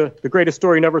introduced to The Greatest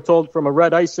Story Never Told from a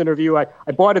Red Ice interview. I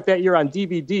bought it that year on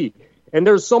DVD. And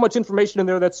there's so much information in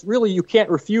there that's really, you can't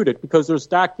refute it because there's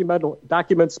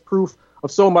documents, proof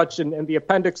of so much, and the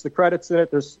appendix, the credits in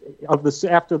it. There's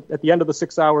at the end of the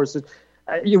 6 hours.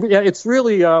 It's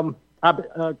really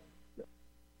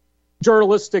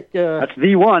journalistic. That's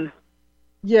the one.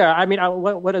 Yeah, I mean,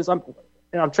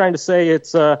 I'm trying to say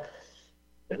it's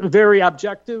very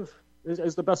objective.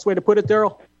 Is the best way to put it,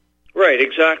 Daryl? Right,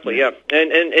 exactly, yeah.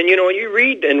 And you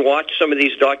read and watch some of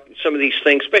these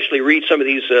things, especially read some of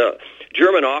these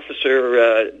German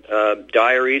officer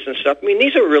diaries and stuff. I mean,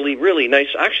 these are really, really nice,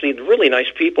 actually really nice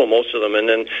people, most of them,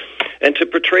 and to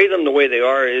portray them the way they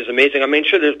are is amazing. I mean,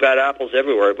 sure, there's bad apples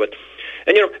everywhere, but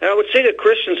and I would say to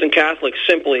Christians and Catholics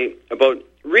simply about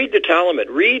read the Talmud,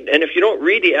 and if you don't,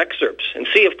 read the excerpts and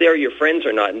see if they're your friends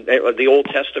or not. The Old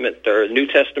Testament or New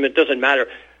Testament doesn't matter.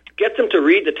 Get them to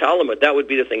read the Talmud. That would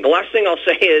be the thing. The last thing I'll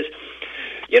say is,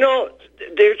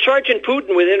 they're charging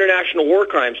Putin with International War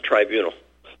Crimes Tribunal.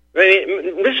 I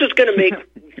mean, this is going to make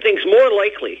things more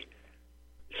likely.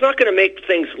 It's not going to make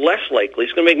things less likely.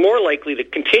 It's going to make more likely to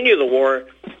continue the war,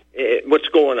 what's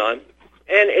going on.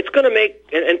 And it's going to make,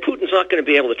 and Putin's not going to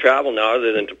be able to travel now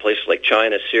other than to places like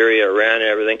China, Syria, Iran, and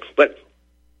everything. But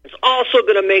it's also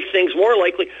going to make things more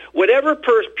likely. Whatever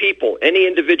people any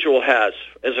individual has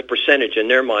as a percentage in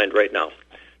their mind right now,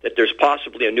 that there's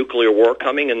possibly a nuclear war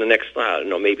coming in the next,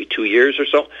 maybe 2 years or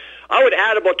so, I would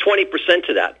add about 20%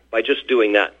 to that by just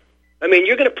doing that. I mean,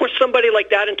 you're going to push somebody like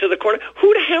that into the corner.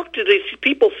 Who the heck do these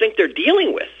people think they're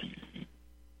dealing with?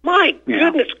 My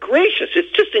goodness gracious, it's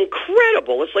just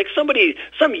incredible. It's like some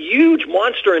huge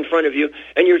monster in front of you,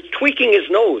 and you're tweaking his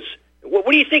nose. What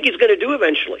do you think he's going to do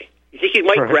eventually? You think he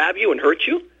might grab you and hurt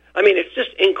you? I mean, it's just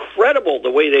incredible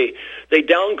the way they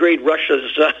downgrade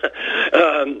Russia's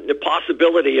the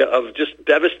possibility of just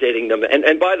devastating them.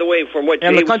 And by the way, from what Jay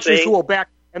was saying,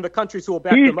 and the countries who will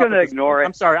back he's them up. He's going to ignore it.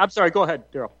 I'm sorry. Go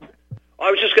ahead, Daryl. I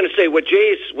was just going to say what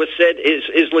Jay was said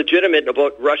is legitimate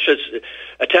about Russia's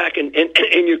attack in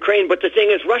Ukraine. But the thing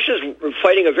is, Russia's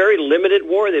fighting a very limited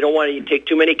war. They don't want to take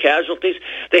too many casualties.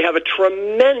 They have a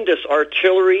tremendous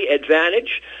artillery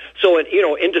advantage. So,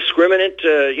 indiscriminate,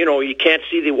 you can't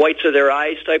see the whites of their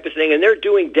eyes type of thing. And they're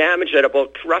doing damage at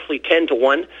about roughly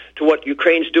 10-1 to what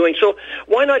Ukraine's doing. So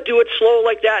why not do it slow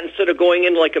like that instead of going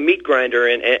in like a meat grinder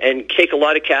and take a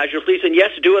lot of casualties? And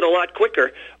yes, do it a lot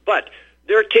quicker. But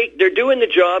they're doing the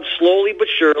job slowly but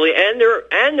surely, and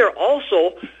they're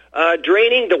also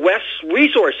draining the West's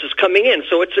resources coming in.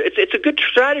 So it's a good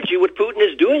strategy what Putin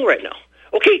is doing right now.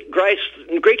 Okay, guys,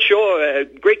 great show,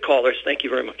 great callers. Thank you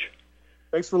very much.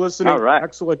 Thanks for listening. All right.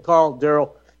 Excellent call,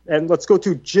 Daryl. And let's go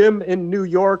to Jim in New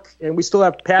York, and we still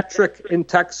have Patrick in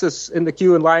Texas in the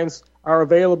queue, and lines are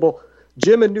available.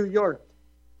 Jim in New York.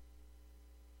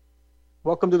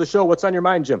 Welcome to the show. What's on your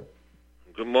mind, Jim?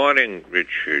 Good morning,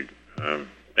 Richard.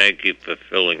 Thank you for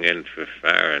filling in for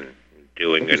Farren,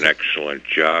 doing an excellent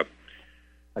job.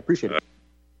 I appreciate it.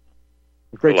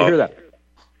 Great to hear that.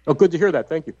 Oh, good to hear that.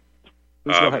 Thank you.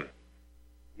 Please go ahead.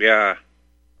 Yeah.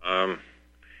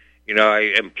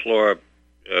 I implore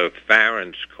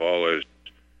Farren's callers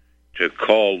to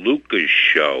call Luca's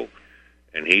show,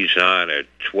 and he's on at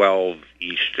 12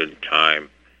 Eastern Time,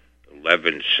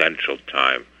 11 Central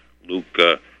Time.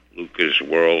 Luca's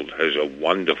World has a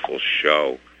wonderful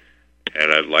show,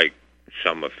 and I'd like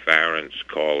some of Farren's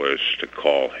callers to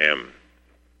call him.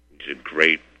 He's a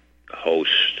great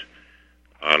host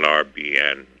on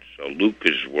RBN. So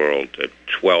Luca's World at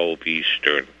 12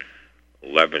 Eastern,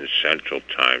 11 Central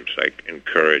Times. I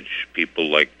encourage people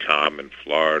like Tom in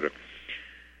Florida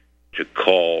to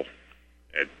call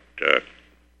at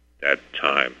that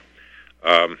time.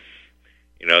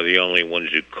 The only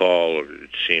ones who call, it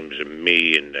seems, are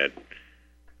me and that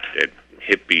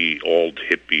old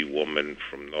hippie woman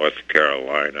from North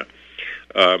Carolina.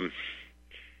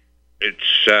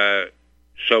 It's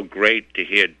so great to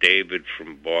hear David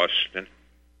from Boston.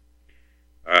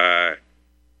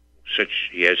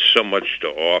 He has so much to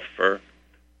offer.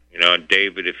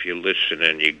 David, if you're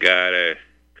listening, you gotta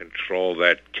control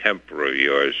that temper of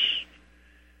yours,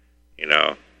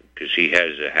 because he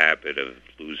has a habit of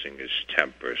losing his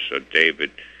temper. So,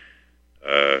 David,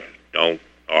 don't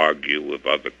argue with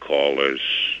other callers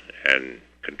and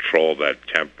control that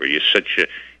temper. He's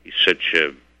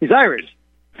Irish.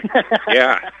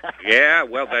 Yeah.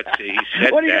 Well, he said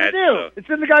that. What are you gonna do? So. It's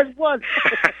in the guy's blood.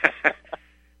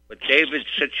 But David's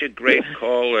such a great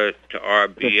caller to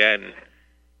RBN,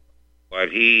 but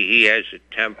he has a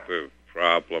temper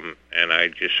problem, and I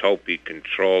just hope he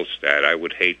controls that. I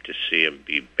would hate to see him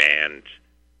be banned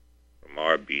from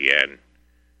RBN.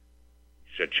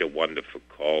 Such a wonderful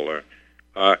caller.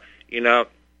 The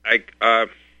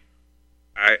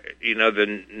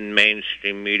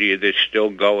mainstream media, they're still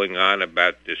going on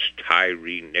about this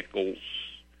Tyree Nichols,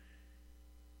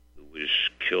 who was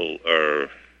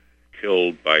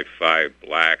killed by 5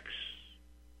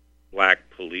 black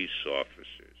police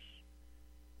officers,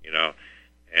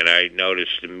 and I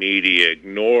noticed the media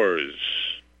ignores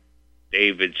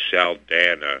David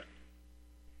Saldana.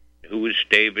 Who is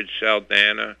David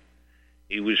Saldana?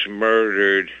 He was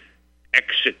murdered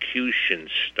execution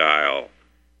style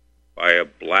by a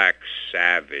black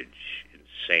savage in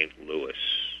St. Louis.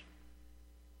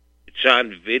 It's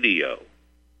on video.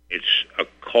 It's a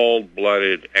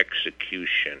cold-blooded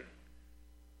execution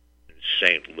in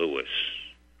St. Louis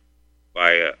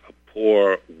by a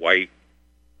poor white,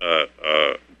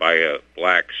 by a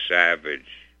black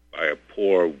savage, by a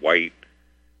poor white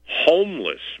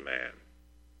homeless man.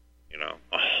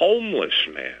 A homeless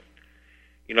man.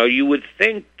 You would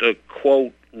think the,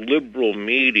 quote, liberal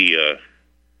media,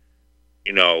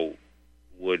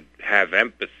 would have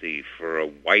empathy for a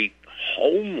white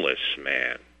homeless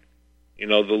man. The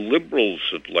liberals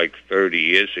of 30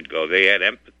 years ago, they had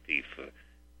empathy for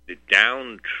the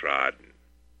downtrodden.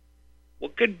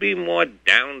 What could be more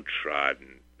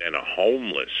downtrodden than a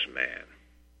homeless man?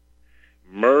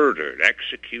 Murdered,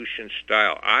 execution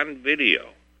style, on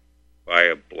video by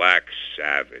a black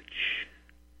savage.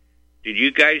 Did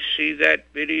you guys see that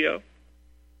video?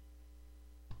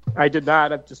 I did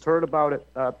not. I've just heard about it.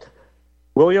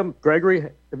 William, Gregory,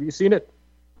 have you seen it?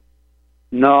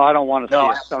 No, I don't want to see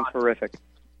it. It sounds horrific.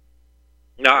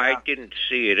 No, I didn't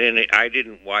see it. And I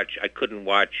couldn't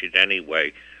watch it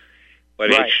anyway. But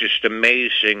Right. It's just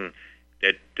amazing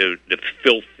that the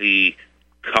filthy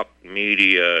cuck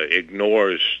media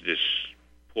ignores this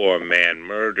poor man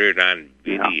murdered on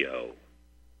video.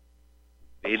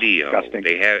 Video. Disgusting.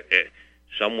 They have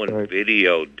someone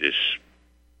videoed this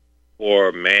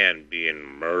poor man being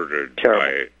murdered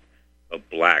a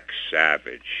black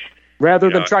savage. Rather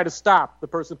than try to stop the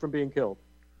person from being killed.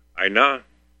 I know.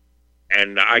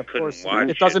 And I couldn't watch it.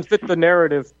 It doesn't fit the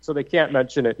narrative, so they can't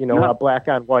mention it, black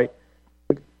on white.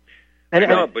 But, the I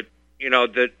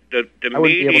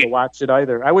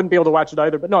wouldn't be able to watch it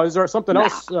either. But no, is there something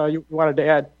else you wanted to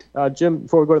add, Jim,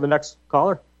 before we go to the next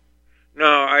caller? No,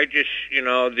 I just,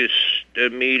 the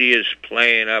media's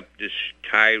playing up this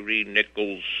Kary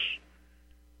Nichols,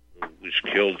 who was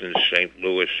killed in St.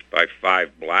 Louis by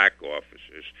 5 black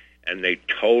officers, and they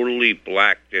totally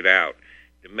blacked it out.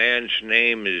 The man's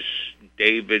name is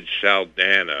David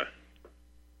Saldana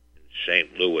in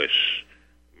St. Louis,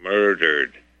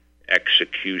 murdered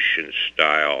execution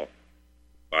style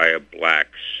by a black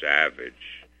savage.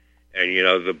 And,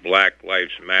 the Black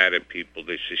Lives Matter people,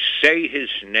 they say his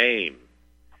name.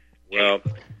 Well,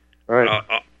 right.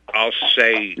 I'll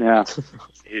say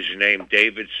his name,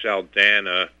 David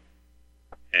Saldana,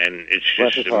 and it's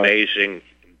just amazing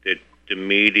that the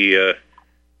media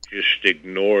just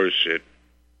ignores it.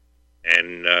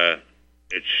 And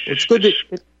it's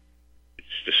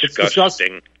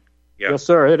disgusting. Yeah. Yes,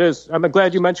 sir, it is. I'm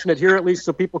glad you mentioned it here, at least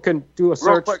so people can do a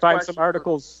search, find some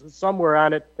articles somewhere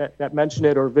on it that mention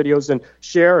it or videos and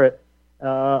share it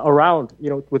around,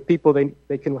 with people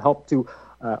they can help to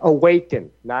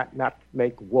awaken, not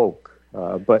make woke,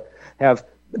 but have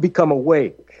become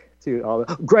awake to all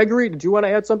that. Gregory, did you want to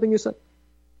add something you said?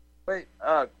 Wait.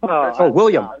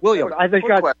 William. I think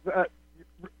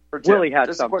Willie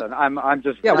had something. I'm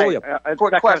just. Yeah, William. That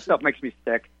kind of stuff makes me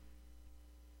sick.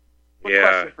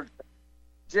 Yeah.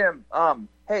 Jim,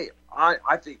 hey, I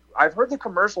think I've heard the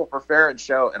commercial for Farren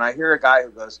Shoaf, and I hear a guy who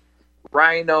goes,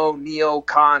 "Rhino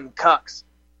Neocon Cucks."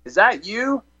 Is that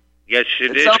you? Yes,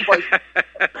 it is. Sounds like...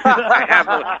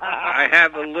 I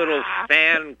have a little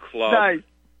fan club. Nice.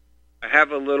 I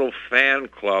have a little fan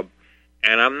club,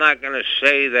 and I'm not going to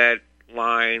say that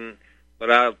line,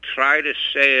 but I'll try to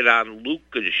say it on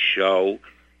Luca's show.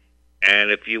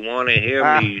 And if you want to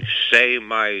hear me say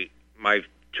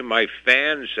to my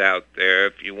fans out there,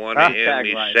 if you want to hear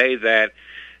me say that,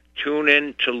 tune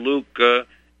in to Luca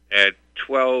at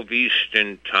 12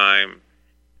 Eastern Time,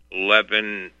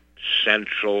 11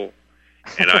 Central,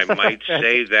 and I might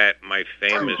say that, my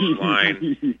famous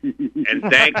line. And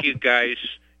thank you, guys.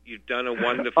 You've done a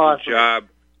wonderful job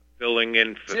filling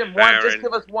in for Jim, Farren. just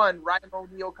give us one. Rhino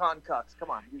Neocon Cucks.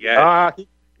 Come on. Yes.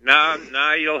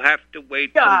 No, you'll have to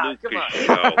wait for Luca's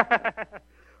show.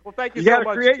 Well, thank you, so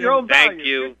much. You create your own value. Thank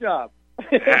you. Good job.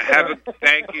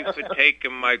 Thank you for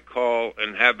taking my call,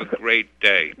 and have a great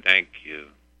day. Thank you.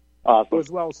 Awesome.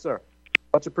 As well, sir.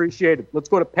 Much appreciated. Let's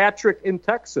go to Patrick in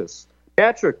Texas.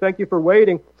 Patrick, thank you for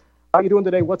waiting. How are you doing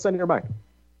today? What's on your mind?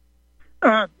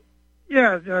 Kary.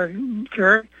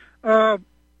 To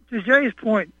Jay's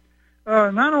point,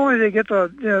 not only did they get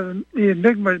the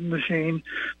Enigma machine,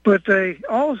 but they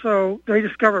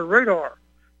discovered radar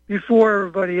before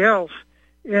everybody else.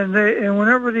 And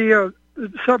whenever the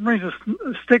submarines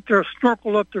would stick their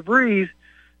snorkel up to breathe,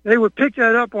 they would pick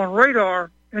that up on radar,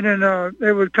 and then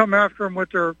they would come after them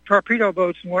with their torpedo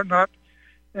boats and whatnot,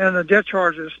 and the jet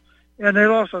charges. And they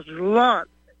lost a lot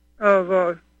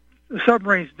of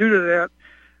submarines due to that.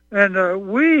 And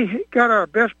we had our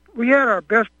best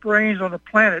brains on the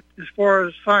planet as far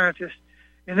as scientists,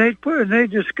 and they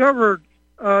discovered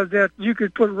that you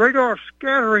could put radar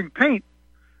scattering paint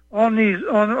on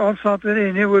something,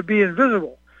 and it would be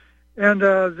invisible. And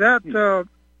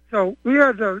so we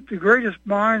had the greatest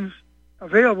minds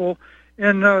available,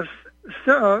 and 70%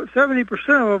 of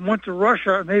them went to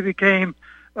Russia, and they became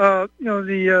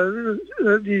energy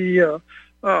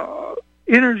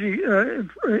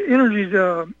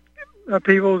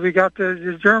people. We got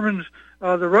the Germans,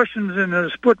 the Russians, and the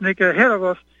Sputnik ahead of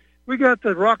us. We got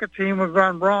the rocket team with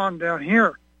von Braun down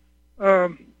here.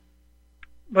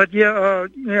 But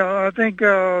I think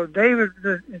David,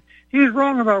 he's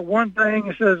wrong about one thing.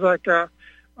 He says that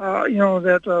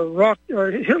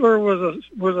Hitler was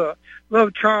a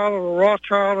love child or a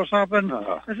Rothschild or something.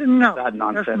 I said no, that's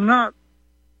not.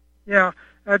 Yeah,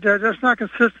 that's not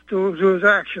consistent to his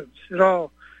actions at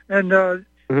all. And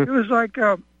it was like,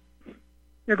 go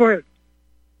ahead.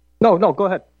 No, go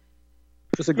ahead.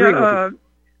 Just agreeing with you.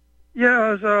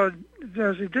 Yeah,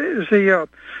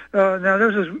 now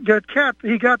there's that cat.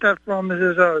 He got that from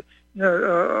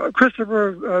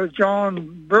Christopher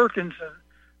John Birkinson,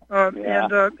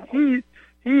 and he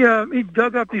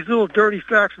dug up these little dirty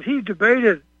facts. He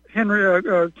debated Henry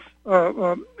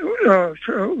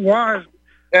Wise.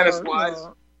 Dennis Wise.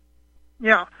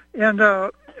 Yeah, and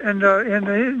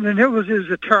it was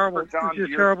just terrible.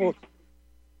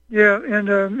 Yeah, and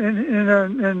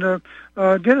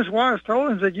Dennis Wise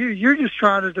told him that you're just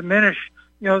trying to diminish,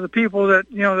 the people that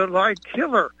that like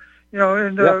Hitler,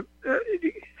 and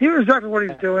he knew exactly what he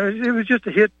was doing. It was just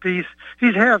a hit piece.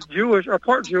 He's half Jewish or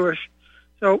part Jewish,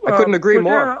 so I couldn't agree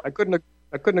more. I couldn't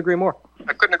agree more.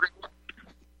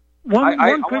 One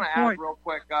I quick want to add point. real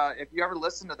quick. If you ever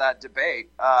listen to that debate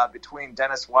between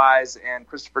Dennis Wise and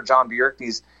Christopher John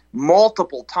Bjerknes,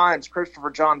 multiple times Christopher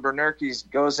John Bjerknes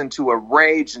goes into a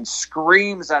rage and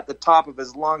screams at the top of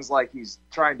his lungs like he's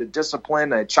trying to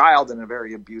discipline a child in a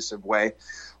very abusive way.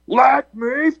 Let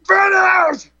me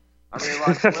finish! I mean,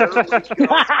 like, literally goes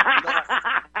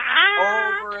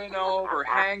over and over,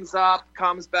 hangs up,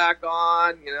 comes back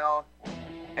on,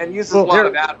 and uses a lot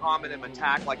of ad hominem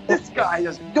attack. Like, this guy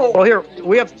is no. Well, here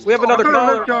we have another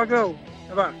caller. Let y'all go.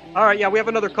 All right, yeah, we have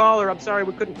another caller. I'm sorry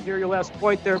we couldn't hear your last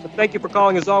point there, but thank you for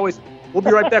calling as always. We'll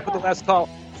be right back with the last call.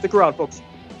 Stick around, folks.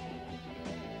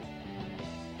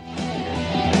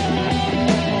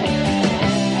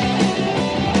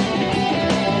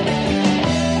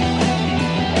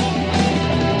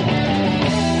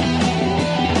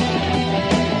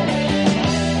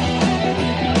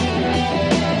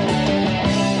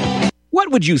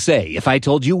 What would you say if I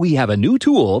told you we have a new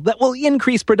tool that will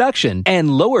increase production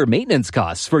and lower maintenance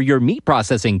costs for your meat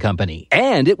processing company?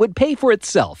 And it would pay for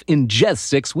itself in just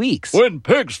 6 weeks. When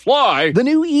pigs fly! The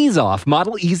new Ease Off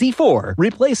Model Easy 4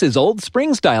 replaces old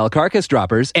spring-style carcass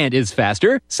droppers and is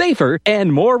faster, safer,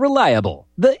 and more reliable.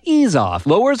 The Ease Off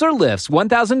lowers or lifts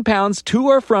 1,000 pounds to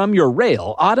or from your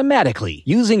rail automatically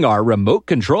using our remote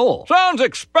control. Sounds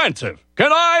expensive.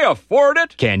 Can I afford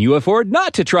it? Can you afford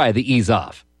not to try the Ease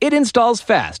Off? It installs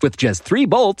fast with just 3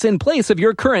 bolts in place of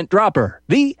your current dropper.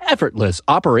 The effortless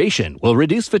operation will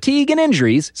reduce fatigue and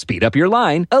injuries, speed up your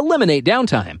line, eliminate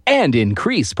downtime, and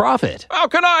increase profit. How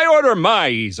can I order my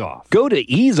Ease Off? Go to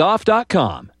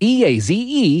easeoff.com,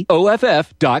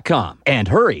 EAZEOFF.com, and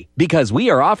hurry, because we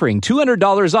are offering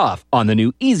 $200 off on the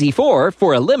new Easy 4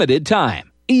 for a limited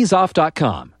time.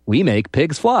 Easeoff.com. We make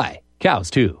pigs fly.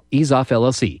 Cows, too. Ease Off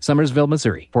LLC, Summersville,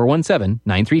 Missouri,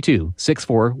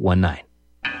 417-932-6419.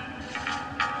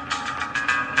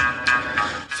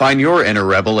 Find your inner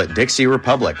rebel at Dixie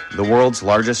Republic, the world's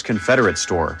largest Confederate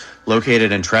store,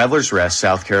 located in Travelers Rest,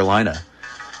 South Carolina.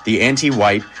 The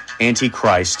anti-white,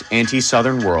 anti-Christ,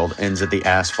 anti-Southern world ends at the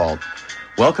asphalt.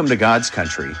 Welcome to God's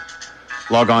country.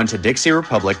 Log on to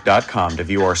DixieRepublic.com to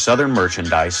view our Southern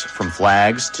merchandise, from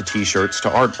flags to T-shirts to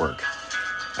artwork.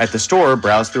 At the store,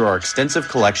 browse through our extensive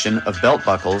collection of belt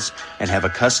buckles and have a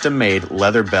custom-made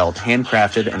leather belt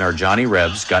handcrafted in our Johnny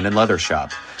Rebs Gun and Leather Shop.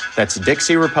 That's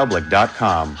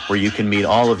DixieRepublic.com, where you can meet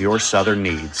all of your Southern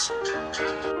needs.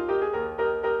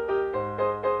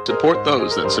 Support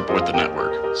those that support the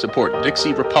network. Support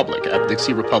Dixie Republic at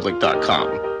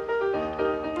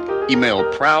DixieRepublic.com. Email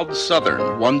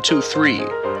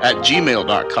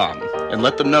ProudSouthern123@gmail.com and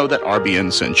let them know that RBN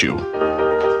sent you.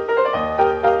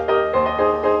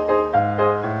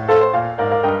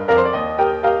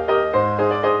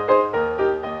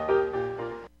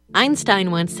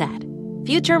 Einstein once said,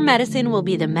 "Future medicine will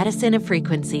be the medicine of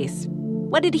frequencies."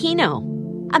 What did he know?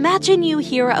 Imagine you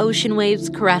hear ocean waves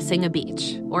caressing a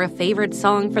beach, or a favorite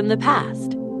song from the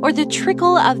past, or the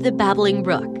trickle of the babbling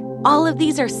brook. All of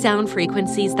these are sound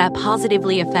frequencies that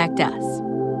positively affect us.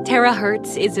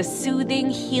 Terahertz is a soothing,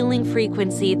 healing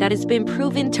frequency that has been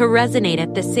proven to resonate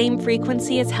at the same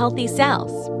frequency as healthy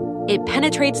cells. It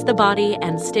penetrates the body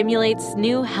and stimulates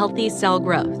new healthy cell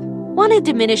growth. Want to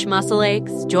diminish muscle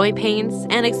aches, joint pains,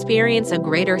 and experience a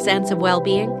greater sense of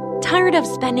well-being? Tired of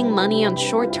spending money on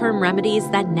short-term remedies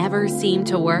that never seem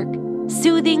to work?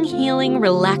 Soothing, healing,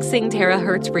 relaxing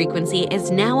terahertz frequency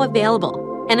is now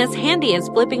available and as handy as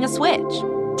flipping a switch.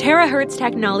 Terahertz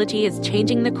technology is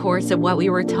changing the course of what we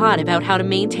were taught about how to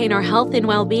maintain our health and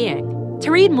well-being.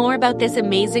 To read more about this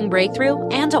amazing breakthrough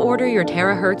and to order your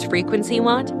terahertz frequency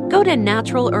wand, go to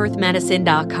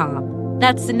NaturalEarthMedicine.com.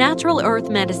 That's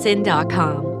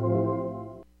NaturalEarthMedicine.com.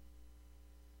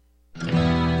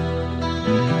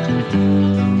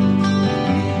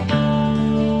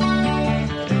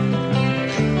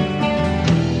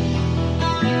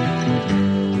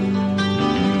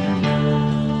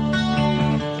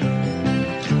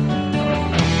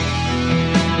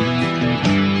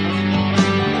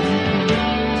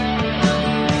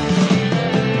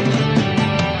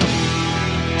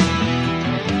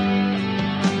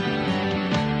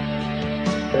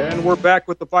 We're back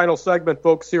with the final segment,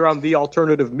 folks, here on The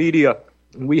Alternative Media.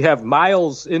 We have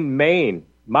Miles in Maine.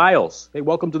 Miles, hey,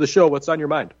 welcome to the show. What's on your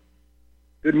mind?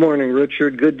 Good morning,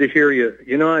 Richard. Good to hear you.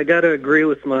 You know, I got to agree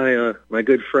with my my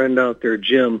good friend out there,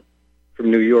 Jim,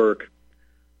 from New York.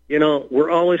 we're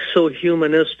always so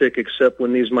humanistic except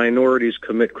when these minorities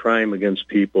commit crime against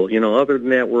people. Other than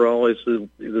that, we're always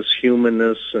this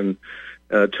humanness and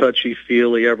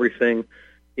touchy-feely everything.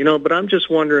 But I'm just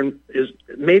wondering,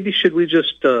 maybe should we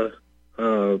just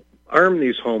arm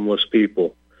these homeless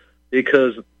people?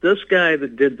 Because this guy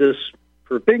that did this,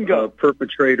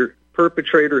 perpetrator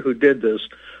who did this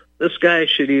guy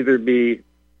should either be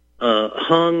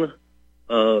hung,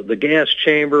 the gas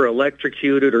chamber,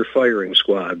 electrocuted, or firing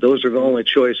squad. Those are the only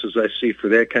choices I see for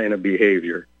that kind of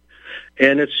behavior.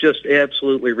 And it's just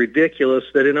absolutely ridiculous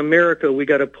that in America we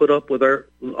got to put up with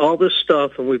all this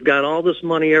stuff, and we've got all this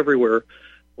money everywhere,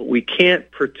 but we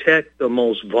can't protect the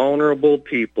most vulnerable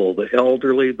people, the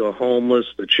elderly, the homeless,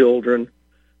 the children.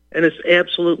 And it's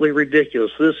absolutely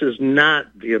ridiculous. This is not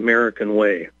the American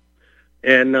way.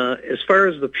 And as far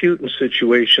as the Putin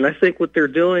situation, I think what they're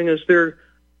doing is they're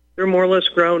more or less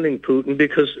grounding Putin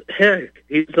because, heck,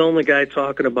 he's the only guy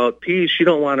talking about peace. You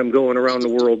don't want him going around the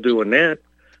world doing that.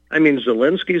 I mean,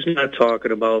 Zelensky's not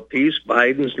talking about peace.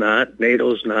 Biden's not.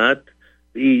 NATO's not.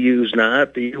 The EU's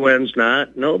not. The UN's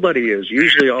not. Nobody is.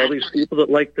 Usually all these people that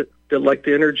like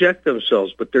to interject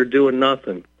themselves, but they're doing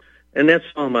nothing. And that's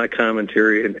all my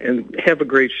commentary. And have a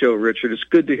great show, Richard. It's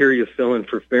good to hear you fill in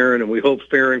for Farren, and we hope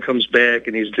Farren comes back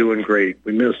and he's doing great.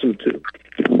 We miss him, too.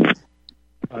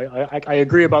 I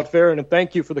agree about Farren, and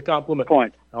thank you for the compliment.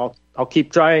 Point. I'll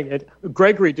keep trying it.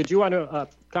 Gregory, did you want to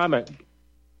comment?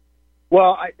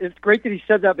 Well, it's great that he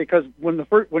said that because when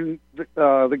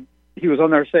he was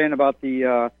on there saying about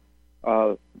the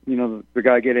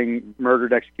guy getting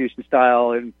murdered execution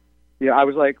style, and I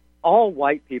was like, all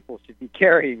white people should be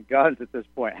carrying guns at this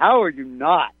point. How are you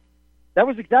not? That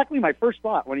was exactly my first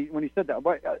thought when he said that.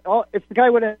 But if the guy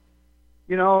would have,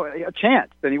 a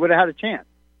chance, then he would have had a chance.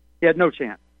 He had no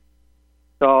chance.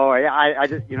 So I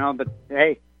just, but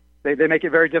hey, they make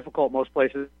it very difficult most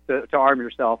places to arm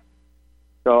yourself.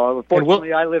 So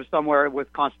unfortunately, I live somewhere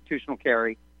with constitutional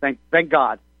carry. Thank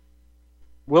God.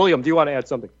 William, do you want to add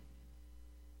something?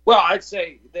 Well, I'd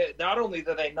say that not only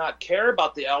do they not care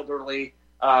about the elderly,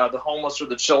 the homeless, or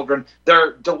the children,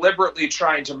 they're deliberately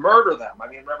trying to murder them. I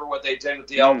mean, remember what they did with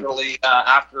the elderly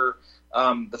after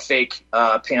the fake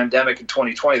pandemic in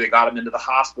 2020? They got them into the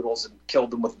hospitals and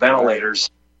killed them with ventilators.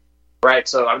 Right.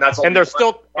 So I mean, that's and they're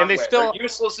still they're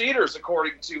useless eaters,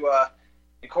 according to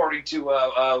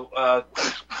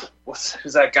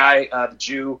who's that guy? The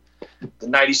Jew, the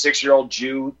 96-year-old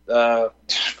Jew,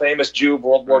 famous Jew of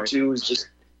World War II.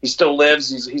 He still lives.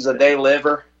 He's a day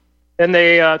liver. And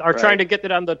they are trying to get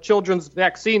it on the children's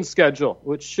vaccine schedule,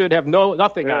 which should have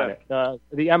nothing on it. The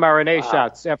mRNA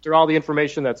shots, after all the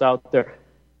information that's out there.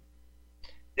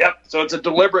 Yep. So it's a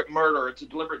deliberate murder. It's a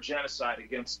deliberate genocide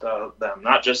against them.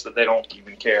 Not just that they don't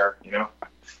even care,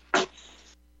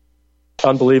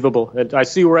 Unbelievable. And I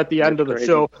see we're at the end of the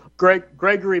show.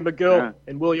 Gregory McGill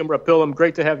and William Repillem,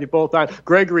 great to have you both on.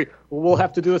 Gregory, we'll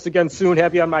have to do this again soon.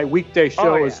 Have you on my weekday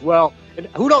show as well. And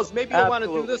who knows, maybe you'll want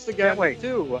to do this again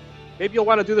too. Maybe you'll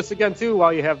want to do this again too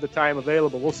while you have the time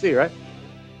available. We'll see, right?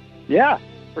 Yeah,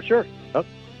 for sure. Oh,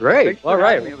 great. All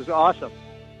right. It was awesome.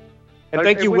 And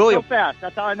thank you, William. So fast.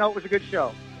 That's how I know it was a good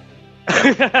show.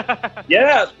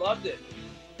 Yeah, loved it.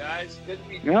 Guys, good to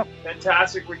meet you.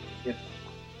 Fantastic.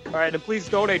 All right, and please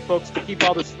donate, folks, to keep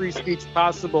all this free speech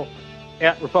possible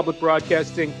at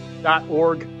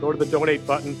republicbroadcasting.org. Go to the donate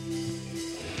button.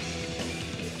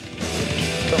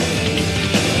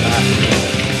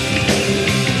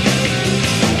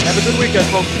 Have a good weekend,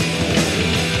 folks.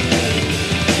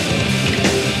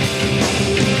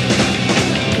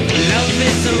 Love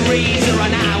is a razor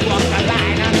and I walk the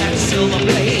line on that silver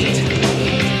blade.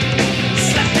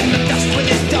 Slept in the dust with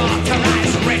his dark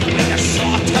eyes red with a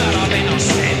slaughter of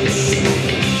innocence.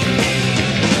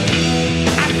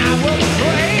 And I will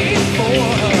pray for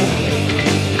her.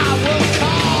 I will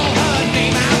call her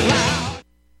name out loud.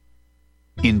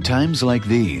 In times like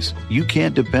these, you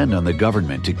can't depend on the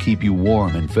government to keep you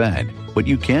warm and fed, but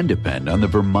you can depend on the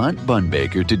Vermont Bun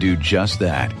Baker to do just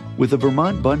that. With a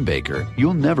Vermont Bun Baker,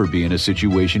 you'll never be in a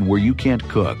situation where you can't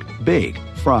cook, bake,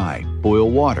 fry,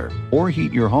 boil water, or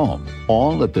heat your home,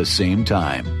 all at the same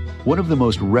time. One of the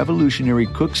most revolutionary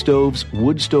cook stoves,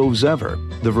 wood stoves ever,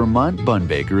 the Vermont Bun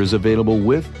Baker is available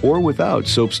with or without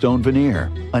soapstone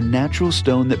veneer, a natural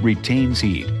stone that retains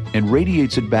heat and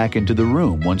radiates it back into the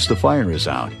room once the fire is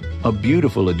out. A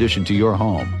beautiful addition to your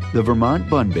home, the Vermont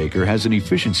Bun Baker has an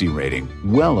efficiency rating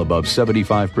well above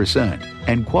 75%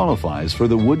 and qualifies for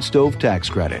the wood stove tax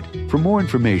credit. For more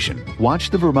information, watch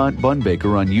the Vermont Bun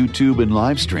Baker on YouTube and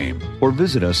live stream or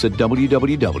visit us at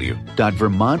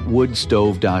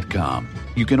www.vermontwoodstove.com.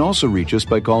 You can also reach us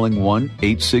by calling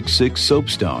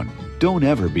 1-866-SOAPSTONE. Don't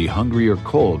ever be hungry or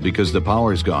cold because the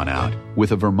power's gone out.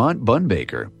 With a Vermont Bun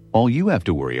Baker, all you have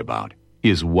to worry about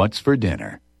is what's for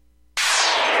dinner.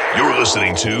 You're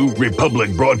listening to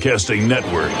Republic Broadcasting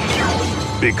Network,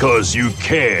 because you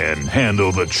can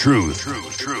handle the truth.